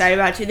get excited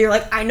about you. They're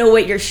like, I know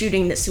what you're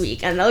shooting this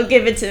week, and they'll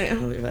give it to me.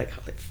 And they're like,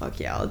 fuck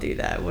yeah, I'll do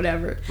that,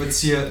 whatever.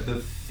 What's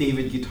the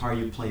favorite guitar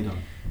you played on?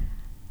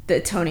 The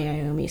Tony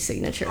Iommi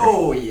signature.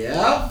 Oh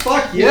yeah,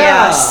 fuck yeah!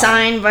 Yeah,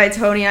 signed by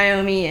Tony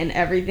Iommi and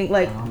everything.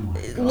 Like, Oh my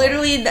God.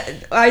 literally,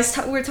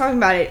 we were talking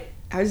about it.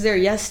 I was there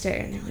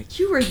yesterday, and they're like,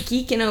 you were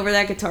geeking over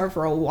that guitar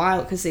for a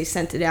while because they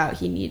sent it out.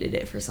 He needed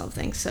it for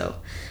something, so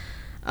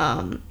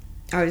I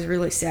was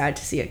really sad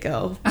to see it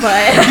go.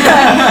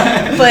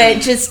 But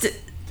but just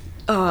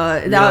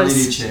that Reality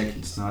was. check.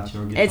 It's not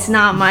your guitar. It's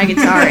not my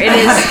guitar.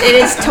 It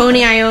is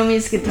Tony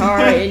Iommi's guitar,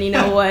 and you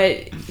know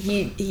what?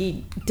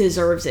 He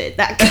deserves it.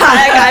 That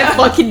guy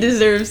fucking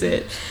deserves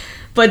it.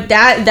 But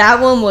that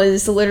one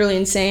was literally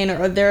insane.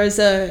 Or there was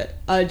a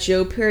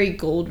Joe Perry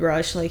Gold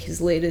Rush, like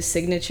his latest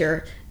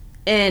signature,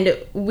 and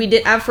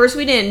at first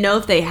we didn't know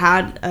if they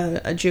had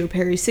a Joe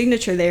Perry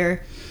signature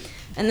there,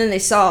 and then I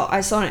saw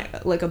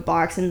like a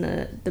box in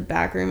the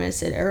back room and it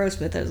said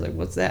Aerosmith. I was like,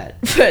 what's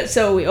that?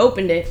 So we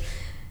opened it.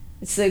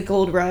 It's the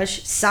Gold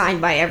Rush,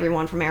 signed by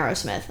everyone from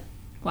Aerosmith.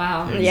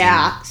 Wow.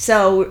 Yeah.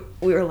 So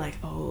we were like,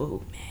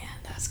 oh man,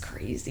 that's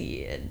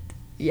crazy. And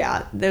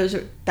yeah, that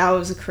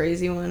was a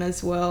crazy one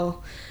as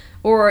well.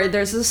 Or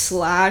there's a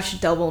Slash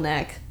double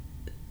neck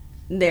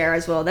there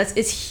as well.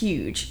 It's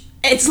huge.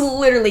 It's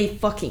literally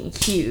fucking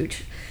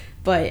huge.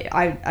 But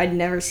I'd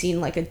never seen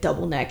like a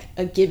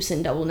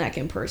Gibson double neck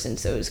in person,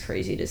 so it was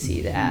crazy to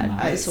see that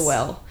Nice. as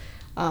well.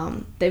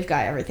 They've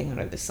got everything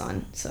under the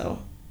sun, so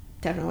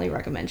definitely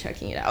recommend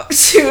checking it out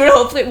soon.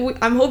 Hopefully,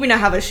 I'm hoping to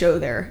have a show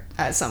there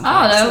at some point.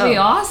 Oh, that would so, be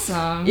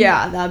awesome.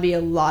 Yeah, that'd be a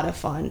lot of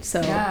fun.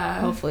 So Yeah.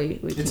 hopefully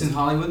we can. It's in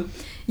Hollywood.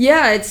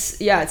 Yeah, it's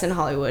in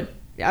Hollywood.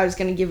 I was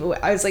gonna give away.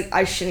 I was like,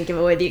 I shouldn't give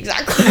away the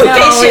exact location. No,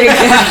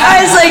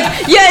 I was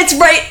like, yeah, it's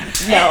right.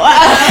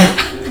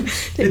 No.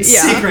 It's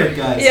Yeah. secret,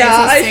 guys.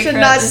 Yeah, It's a I should secret-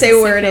 not it's a say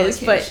where it secret is,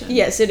 but location.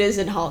 yes, it is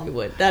in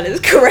Hollywood. That is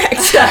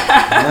correct.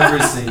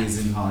 Everything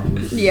is in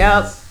Hollywood.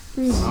 Yep.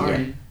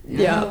 Sorry.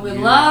 Yeah. We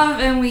love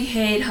and we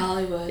hate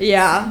Hollywood.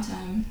 Yeah. At the same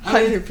time.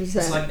 I mean, 100%.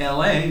 It's like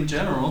LA in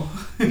general.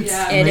 It's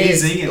Yeah. It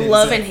is. amazing. And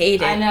Love it's and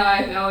hate it. I know.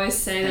 I always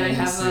say that I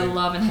have a Amazing.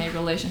 love and hate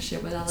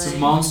relationship with LA. It's a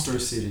monster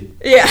city.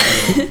 Yeah.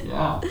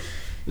 Wow.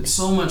 It's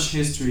so much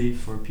history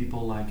for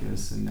people like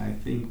us, and I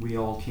think we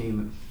all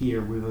came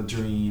here with a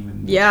dream.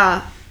 And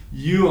Yeah.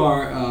 you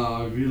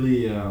are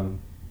really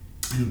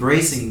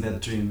embracing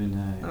that dream, and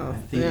I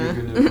think yeah.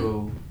 you're gonna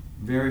go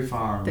very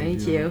far Thank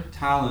with your you.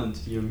 talent,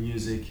 your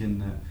music,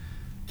 and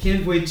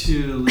can't wait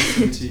to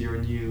listen to your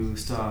new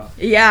stuff.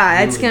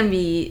 Yeah, it's Really. gonna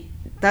be.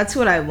 That's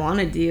what I want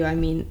to do. I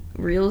mean,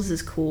 Reels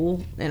is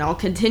cool, and I'll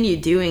continue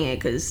doing it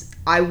because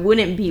I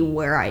wouldn't be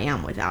where I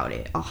am without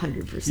it. You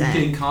 100%.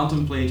 can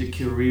contemplate a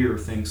career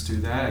thanks to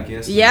that, I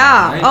guess.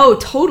 Yeah. right? Oh,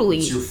 totally.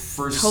 It's your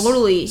first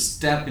Totally.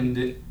 step in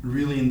the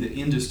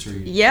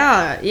industry.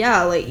 Yeah.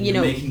 Yeah. Like you You're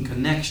know. making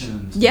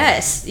connections.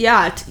 Yes.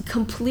 Yeah.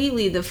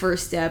 Completely the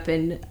first step,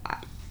 and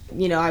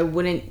you know, I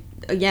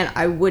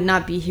would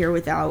not be here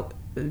without.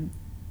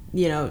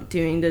 You know,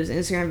 doing those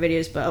Instagram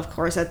videos, but of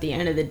course, at the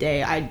end of the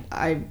day,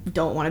 I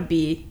don't want to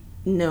be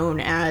known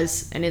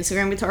as an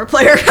Instagram guitar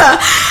player.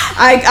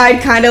 I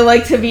kind of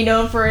like to be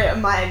known for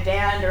my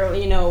band or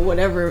you know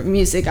whatever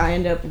music I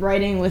end up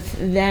writing with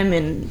them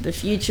in the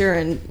future,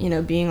 and you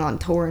know being on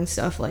tour and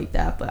stuff like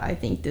that. But I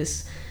think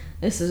this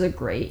is a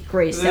great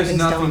There's stepping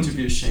nothing stone. to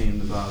be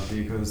ashamed about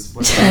because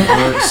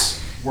whatever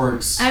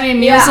works. I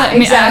mean, Yeah,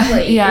 music.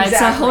 exactly, Yeah, it's a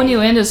whole exactly.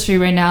 new industry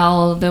right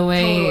now. The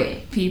way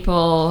Totally.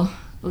 people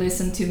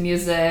listen to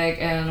music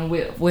and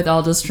with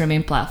all the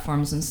streaming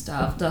platforms and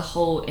stuff, the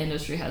whole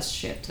industry has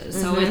shifted.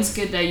 So Mhm. it's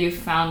good that you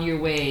found your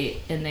way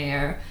in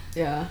there.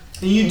 Yeah.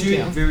 And you Thank do you.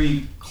 it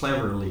very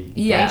cleverly.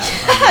 Yeah.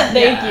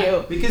 Thank Yeah.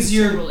 you. Because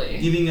you're Totally.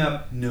 giving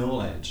up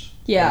knowledge.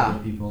 Yeah. To other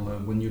people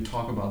when you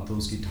talk about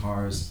those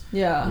guitars.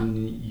 Yeah. When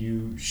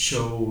you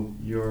show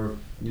your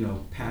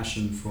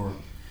passion for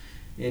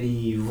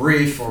any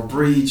riff or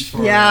bridge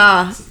for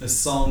Yeah. a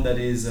song that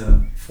is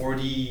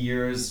 40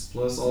 years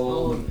plus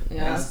old. Oh,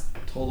 yeah. That's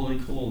totally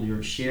cool.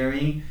 You're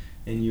sharing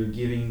and you're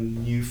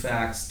giving new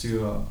facts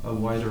to a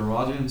wider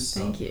audience.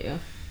 So. Thank you.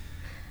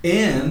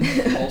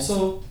 And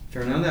also,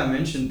 Fernanda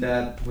mentioned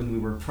that when we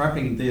were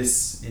prepping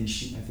this, and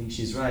I think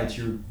she's right,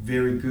 you're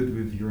very good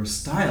with your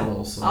style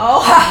also.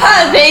 Oh,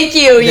 thank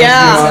you.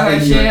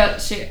 Yeah.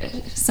 So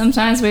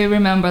sometimes we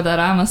remember that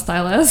I'm a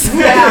stylist.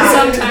 Yeah.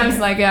 Sometimes,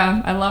 like,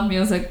 yeah, I love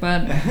music,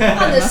 but On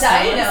the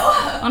side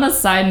note. on a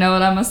side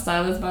note, I'm a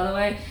stylist, by the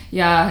way.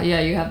 Yeah,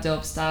 you have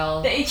dope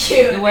style. Thank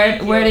you.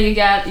 Where do you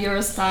get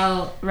your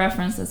style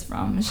references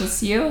from? It's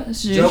just you?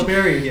 Joe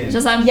Perry again.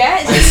 Just I'm.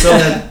 Yes. I saw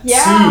that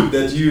Yeah. suit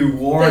that you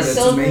wore. The That's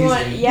silver amazing.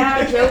 one.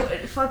 Yeah,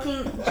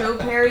 Joe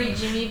Perry,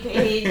 Jimmy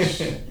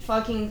Page,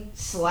 fucking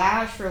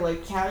Slash for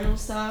like casual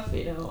stuff,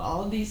 you know,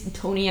 all of these,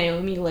 Tony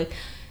Iommi, like,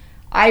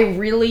 I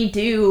really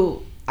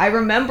do. I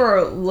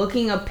remember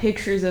looking up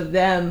pictures of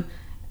them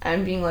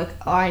and being like,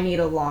 oh, I need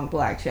a long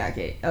black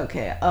jacket.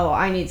 Okay. Oh,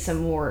 I need some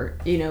more,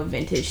 you know,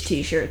 vintage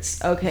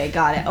t-shirts. Okay,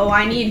 got it. Oh,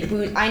 I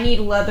need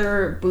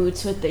leather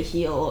boots with the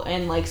heel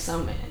and like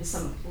some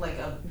like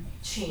a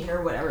chain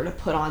or whatever to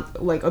put on,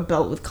 like a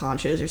belt with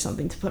conchas or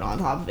something to put on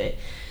top of it.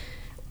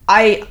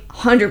 I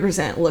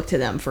 100% look to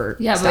them for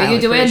Yeah, style but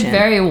you do it inspiration.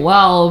 very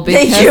well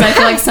Thank because you. I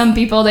feel like some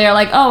people, they're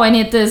like, oh, I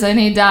need this, I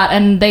need that,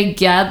 and they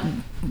get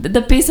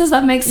the pieces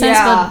that make sense,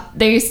 Yeah. but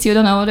they still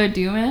don't know what they're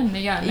doing.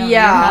 Yeah, no, Yeah. you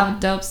have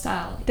dope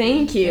style.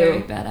 Thank you.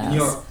 Very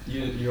badass.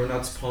 You're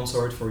not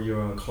sponsored for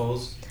your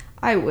clothes.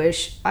 I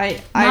wish. I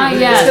Not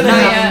really- yet, It's gonna not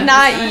happen. yet.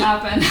 Not It's gonna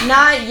happen.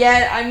 Not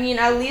yet. I mean,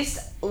 at least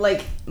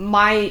like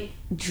my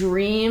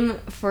dream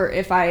for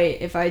if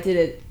I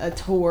did a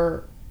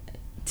tour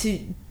to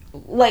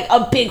like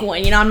a big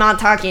one, you know, I'm not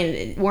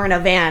talking we're in a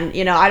van,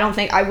 you know, I don't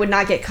think I would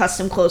not get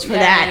custom clothes for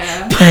that.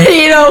 Yeah. But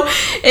you know,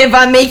 if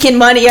I'm making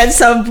money at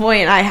some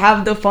point, I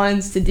have the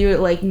funds to do it,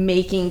 like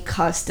making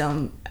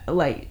custom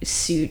like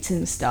suits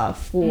and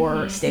stuff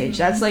for stage.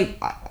 That's like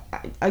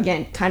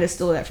again, kind of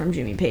stole that from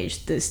Jimmy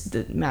Page.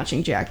 The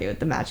matching jacket with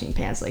the matching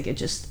pants, like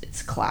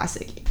it's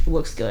classic. It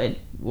looks good,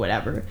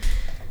 whatever.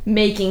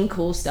 Making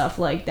cool stuff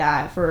like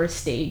that for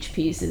stage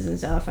pieces and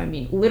stuff. I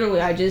mean, literally,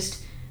 I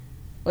just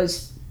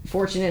was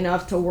fortunate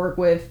enough to work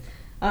with,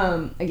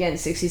 again,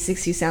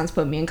 6060 Sounds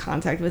put me in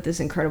contact with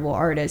this incredible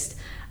artist.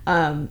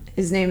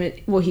 His name is,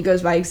 well, he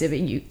goes by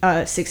Exhibit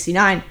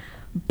 69,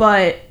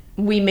 but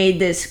we made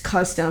this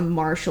custom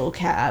Marshall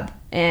cab,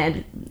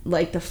 and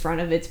like the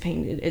front of it's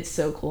painted. It's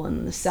so cool,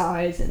 and the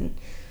size, and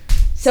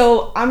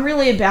so I'm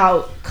really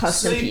about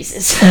custom Sweet.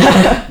 pieces.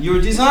 You're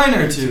a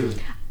designer too.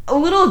 A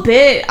little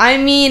bit. I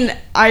mean,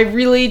 I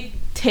really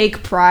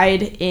take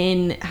pride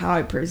in how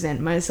I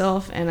present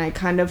myself, and I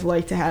kind of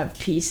like to have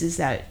pieces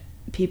that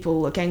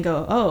people look and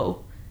go,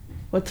 oh,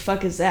 what the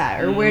fuck is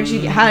that? Or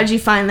how did you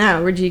find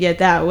that? Where'd you get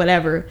that?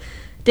 Whatever.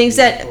 Things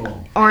that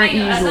Cool. aren't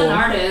As usual. an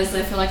artist,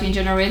 I feel like in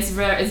general, it's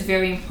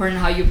very important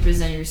how you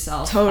present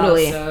yourself.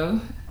 Totally.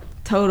 Also.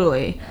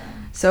 Totally.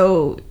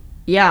 So,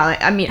 yeah,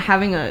 I mean,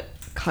 having a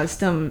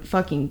custom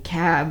fucking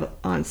cab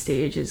on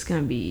stage is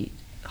gonna be,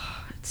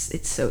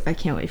 it's so, I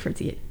can't wait for it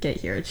to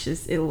get here. It's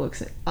just, it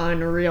looks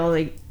unreal.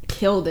 They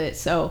killed it.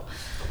 So,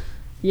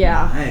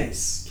 yeah.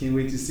 Nice. Can't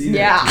wait to see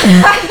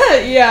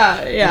that.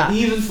 Yeah. yeah. And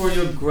even for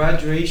your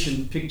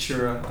graduation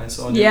picture, I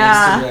saw on your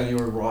Yeah. Instagram you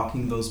were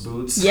rocking those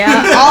boots.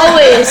 Yeah,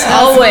 always.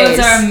 Those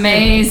are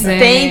amazing.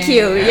 Thank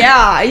you.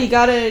 Yeah, you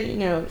gotta, you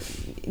know,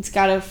 it's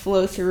gotta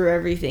flow through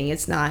everything.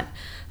 It's not,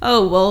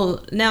 oh,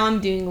 well, now I'm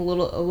doing a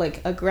little,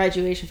 like a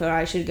graduation photo.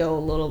 I should,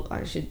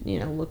 you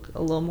know, look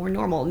a little more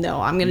normal.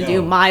 No, I'm gonna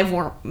do my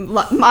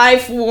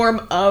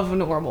form of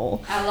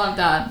normal. I love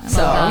that.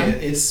 So-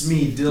 It's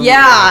me, Dylan.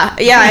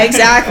 Yeah,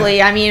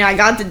 exactly. I mean, I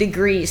got the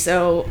degree,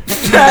 so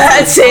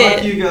that's Fuck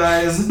it. you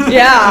guys.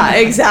 Yeah,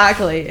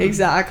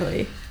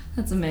 exactly.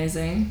 That's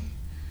amazing.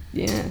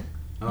 Yeah,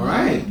 All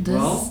right.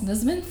 This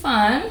has been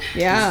fun.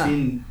 yeah. It's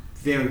been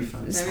very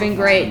fun. It's been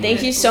great.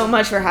 Thank you so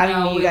much for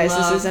having me, you we guys. This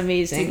love is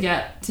amazing. to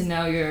get to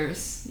know your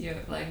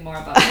like more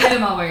about you,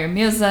 more about your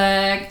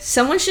music.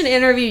 Someone should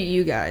interview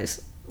you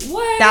guys.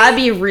 What? That'd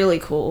be really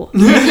cool.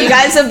 If you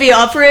guys would be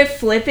up for it,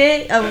 flip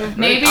it.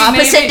 Maybe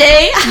Opposite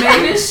day.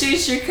 Maybe she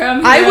should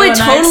come. I here would when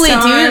totally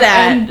saw do her,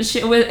 that. And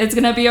it's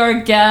gonna be our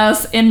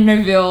guest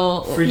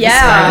interview. Freaky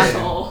Yeah.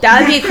 special.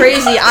 That'd be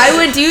crazy. I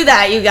would do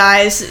that, you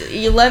guys.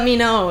 You let me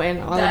know, and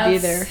I'll be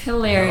That's there.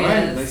 All hilarious.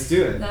 right, let's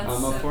do it. That's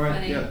I'm up so for it.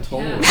 funny. Yeah,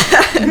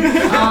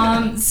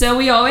 totally. So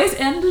we always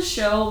end the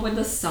show with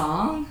a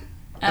song.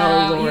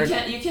 Oh, Lord.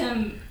 You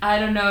can. I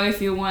don't know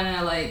if you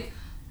wanna like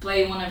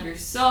play one of your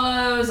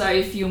solos, or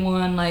if you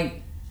want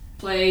like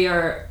play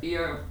your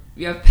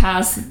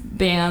past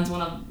bands,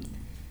 one of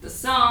the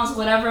songs,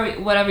 whatever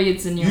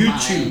it's in your You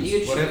mind.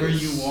 choose whatever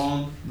you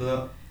want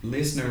the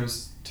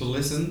listeners to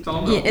listen to.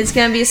 Yeah, it's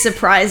gonna be a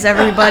surprise,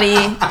 everybody.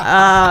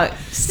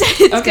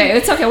 Okay,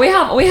 it's okay. We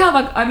have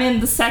a. I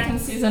mean, the second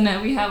season,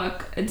 and we have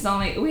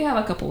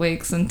a couple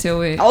weeks until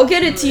we. I'll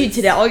get it to you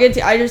today.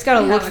 I just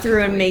gotta We have look a through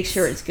and couple make weeks.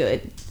 sure it's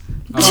good.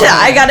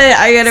 I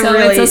gotta So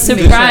really. it's a make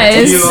sure surprise.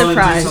 Do it's you a want to do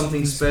surprise.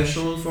 something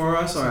special for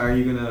us, or are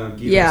you gonna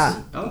give Yeah.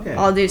 us? Okay.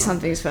 I'll do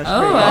something special.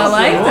 Oh, for you I guys.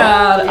 like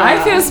that.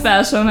 I feel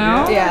special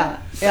now. Yeah.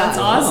 That's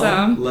Yeah.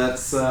 awesome. Well,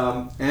 let's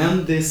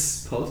end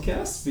this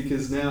podcast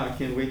because now I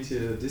can't wait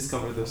to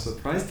discover the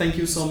surprise. Thank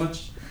you so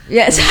much.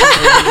 Yes.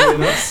 for being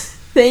with us.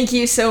 Thank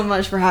you so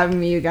much for having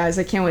me, you guys.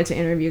 I can't wait to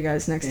interview you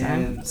guys next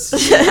time. And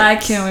see you. I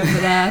can't wait for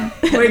that.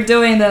 We're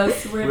doing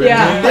this. We're doing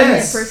Yeah,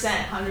 Yes.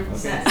 100%,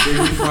 100%. Okay,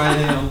 Daily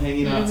Friday, I'm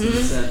hanging out to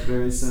the set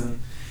very soon.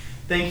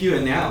 Thank you,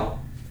 and now,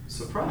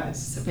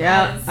 surprise.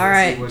 Yeah. Surprise. All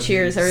right. See what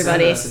Cheers, you send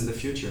everybody. us in the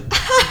future.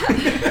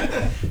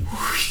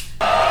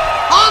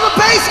 On the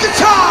bass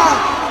guitar,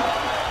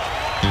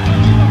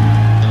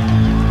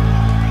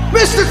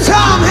 Mr.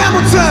 Tom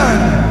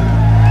Hamilton.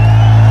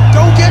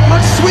 Don't get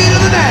much sweeter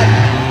than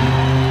that.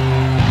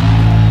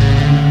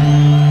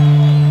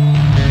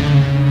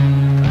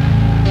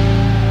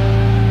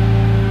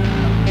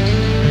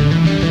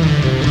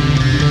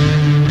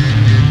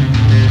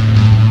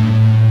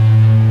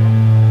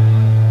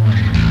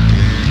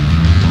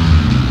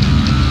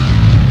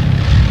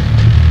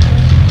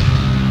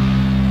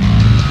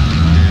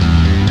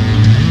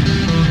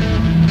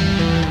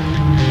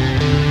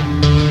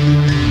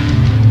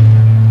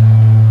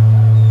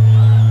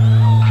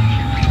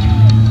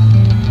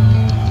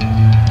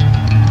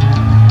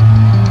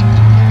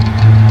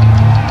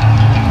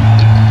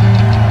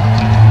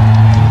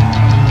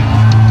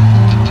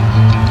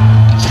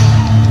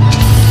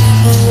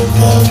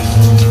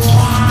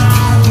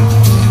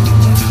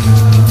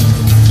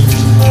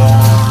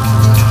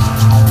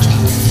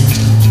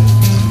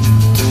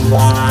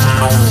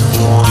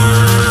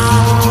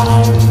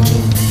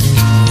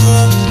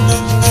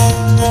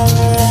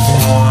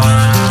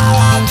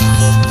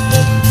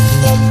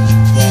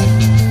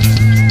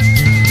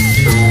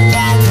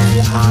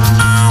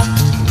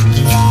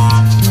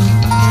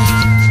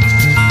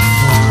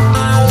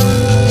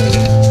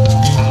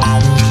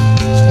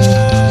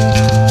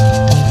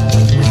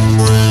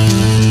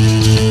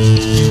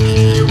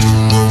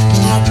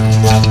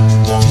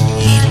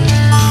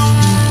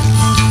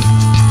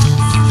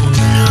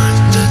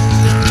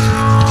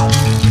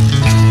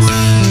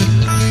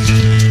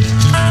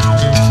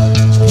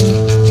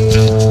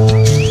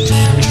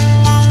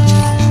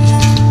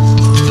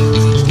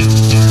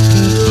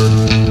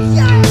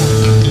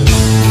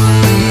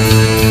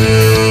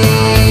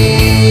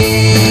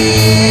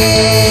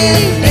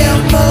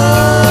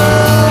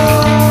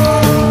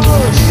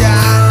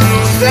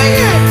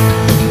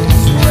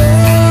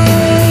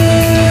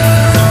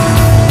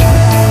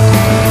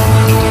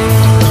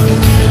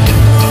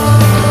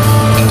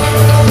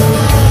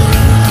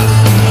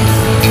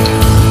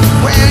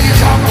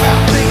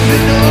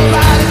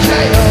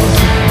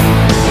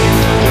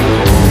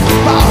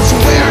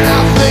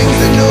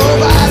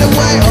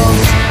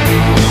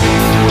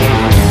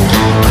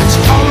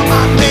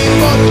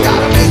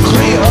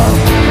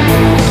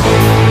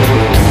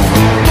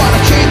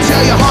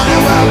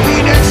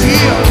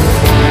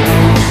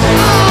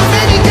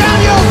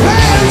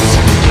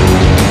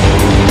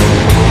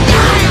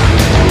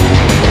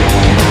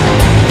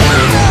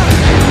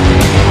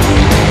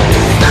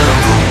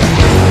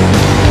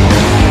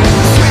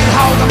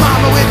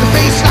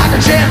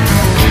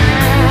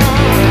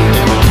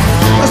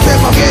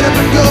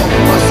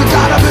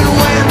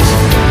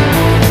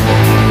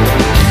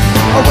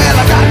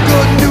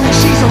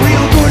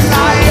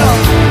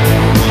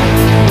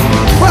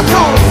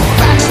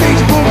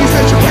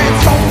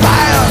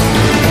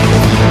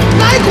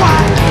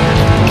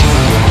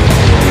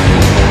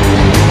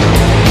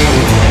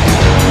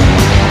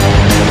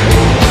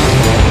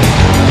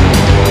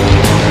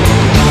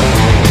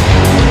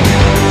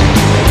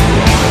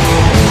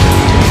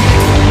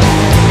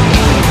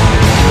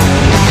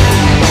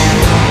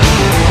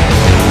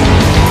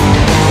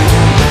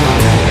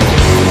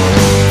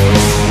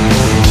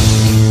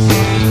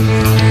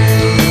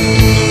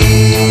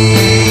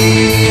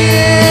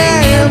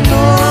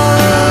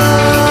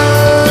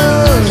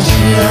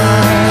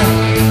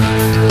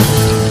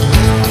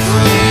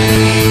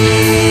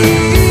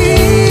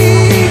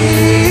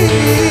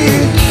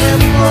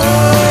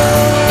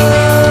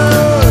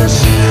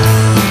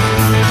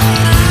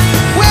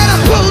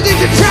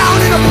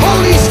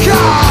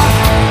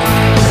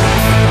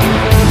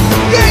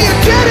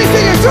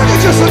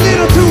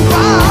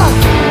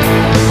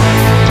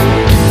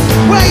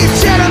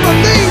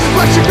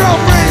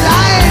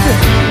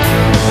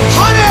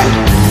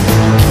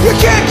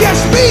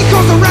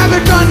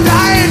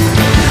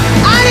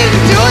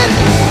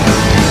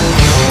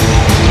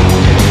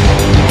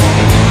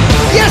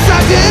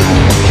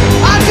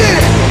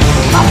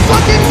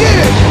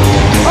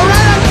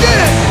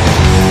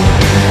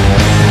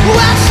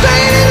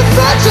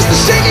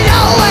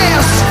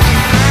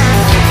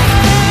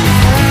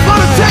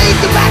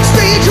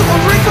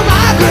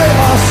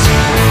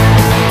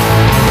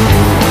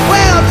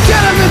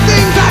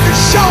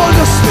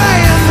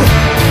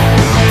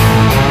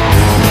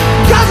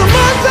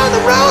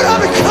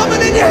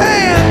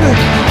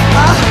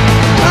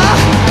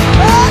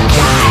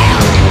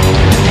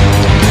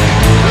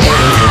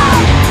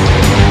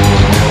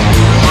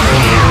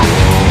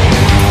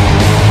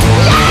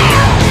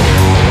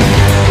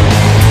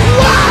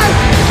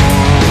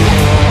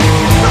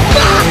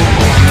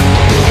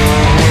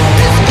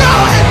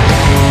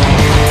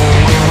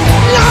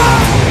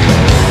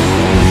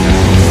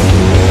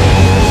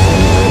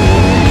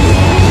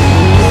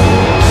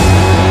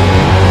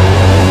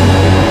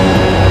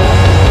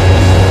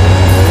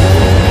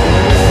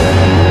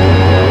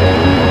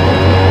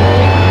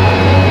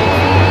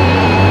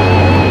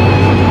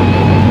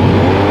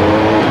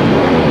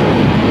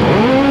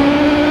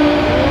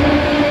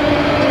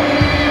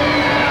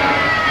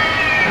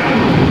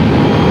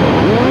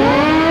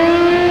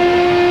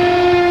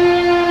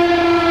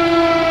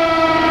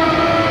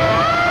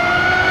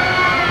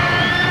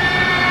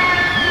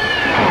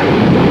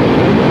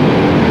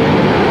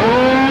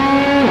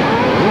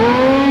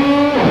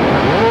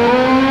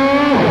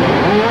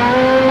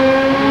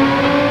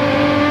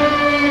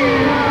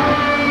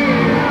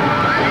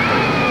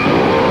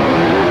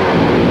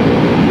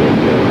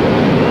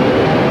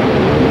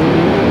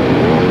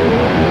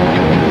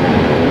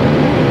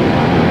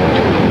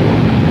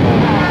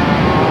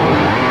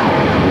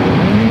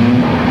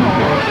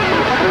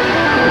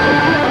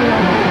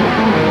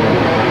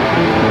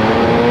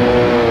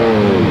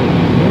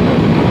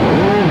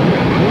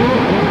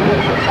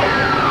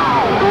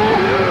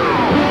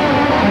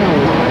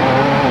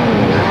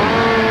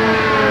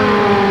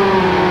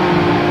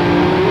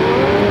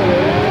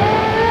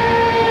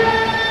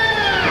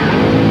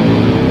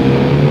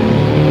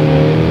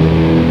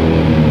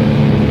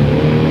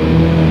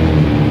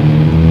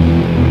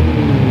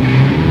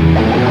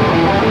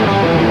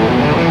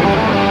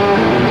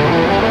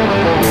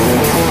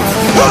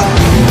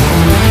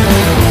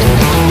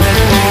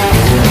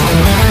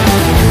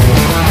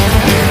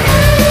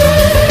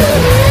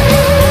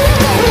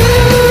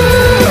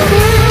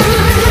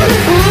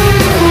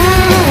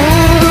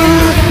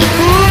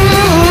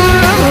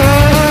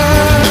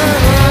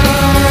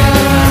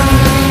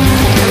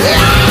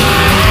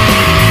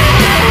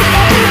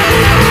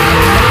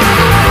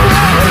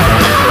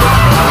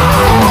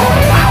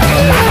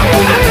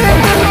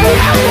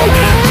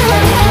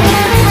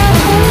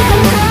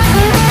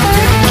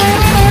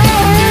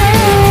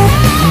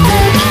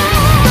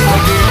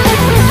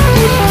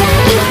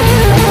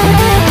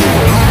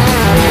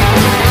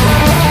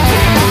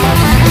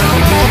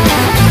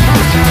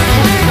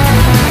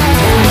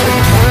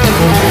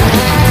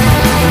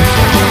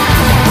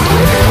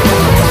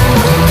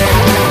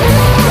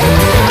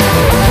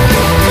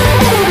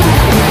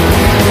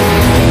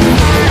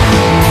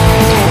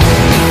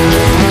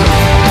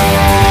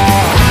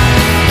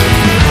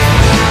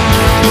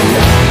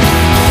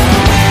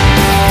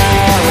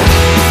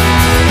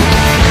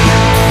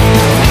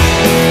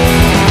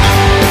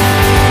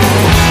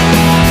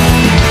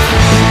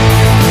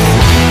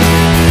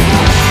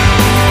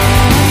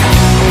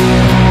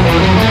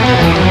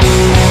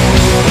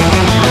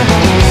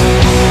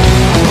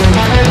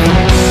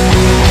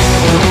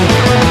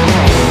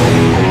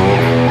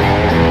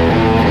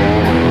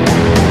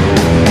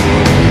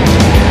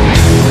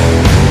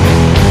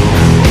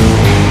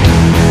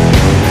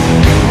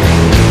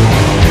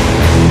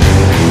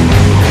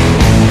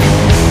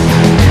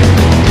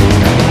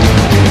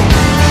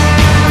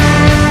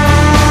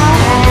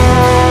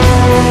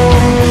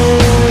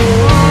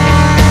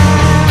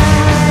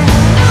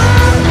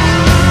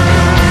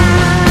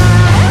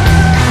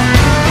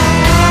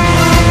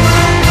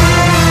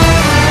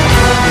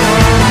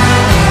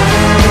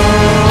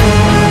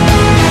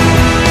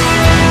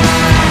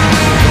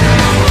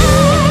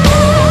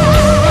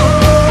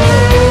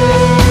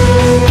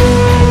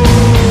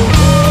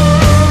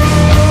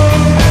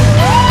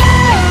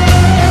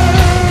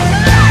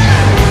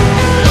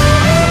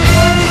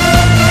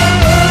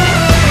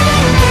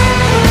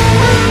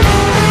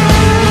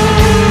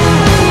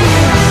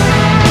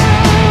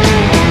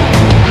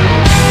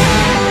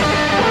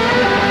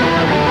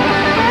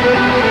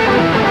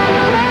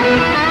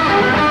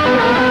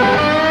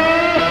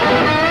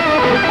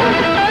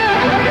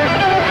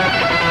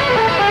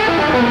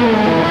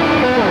 Bye.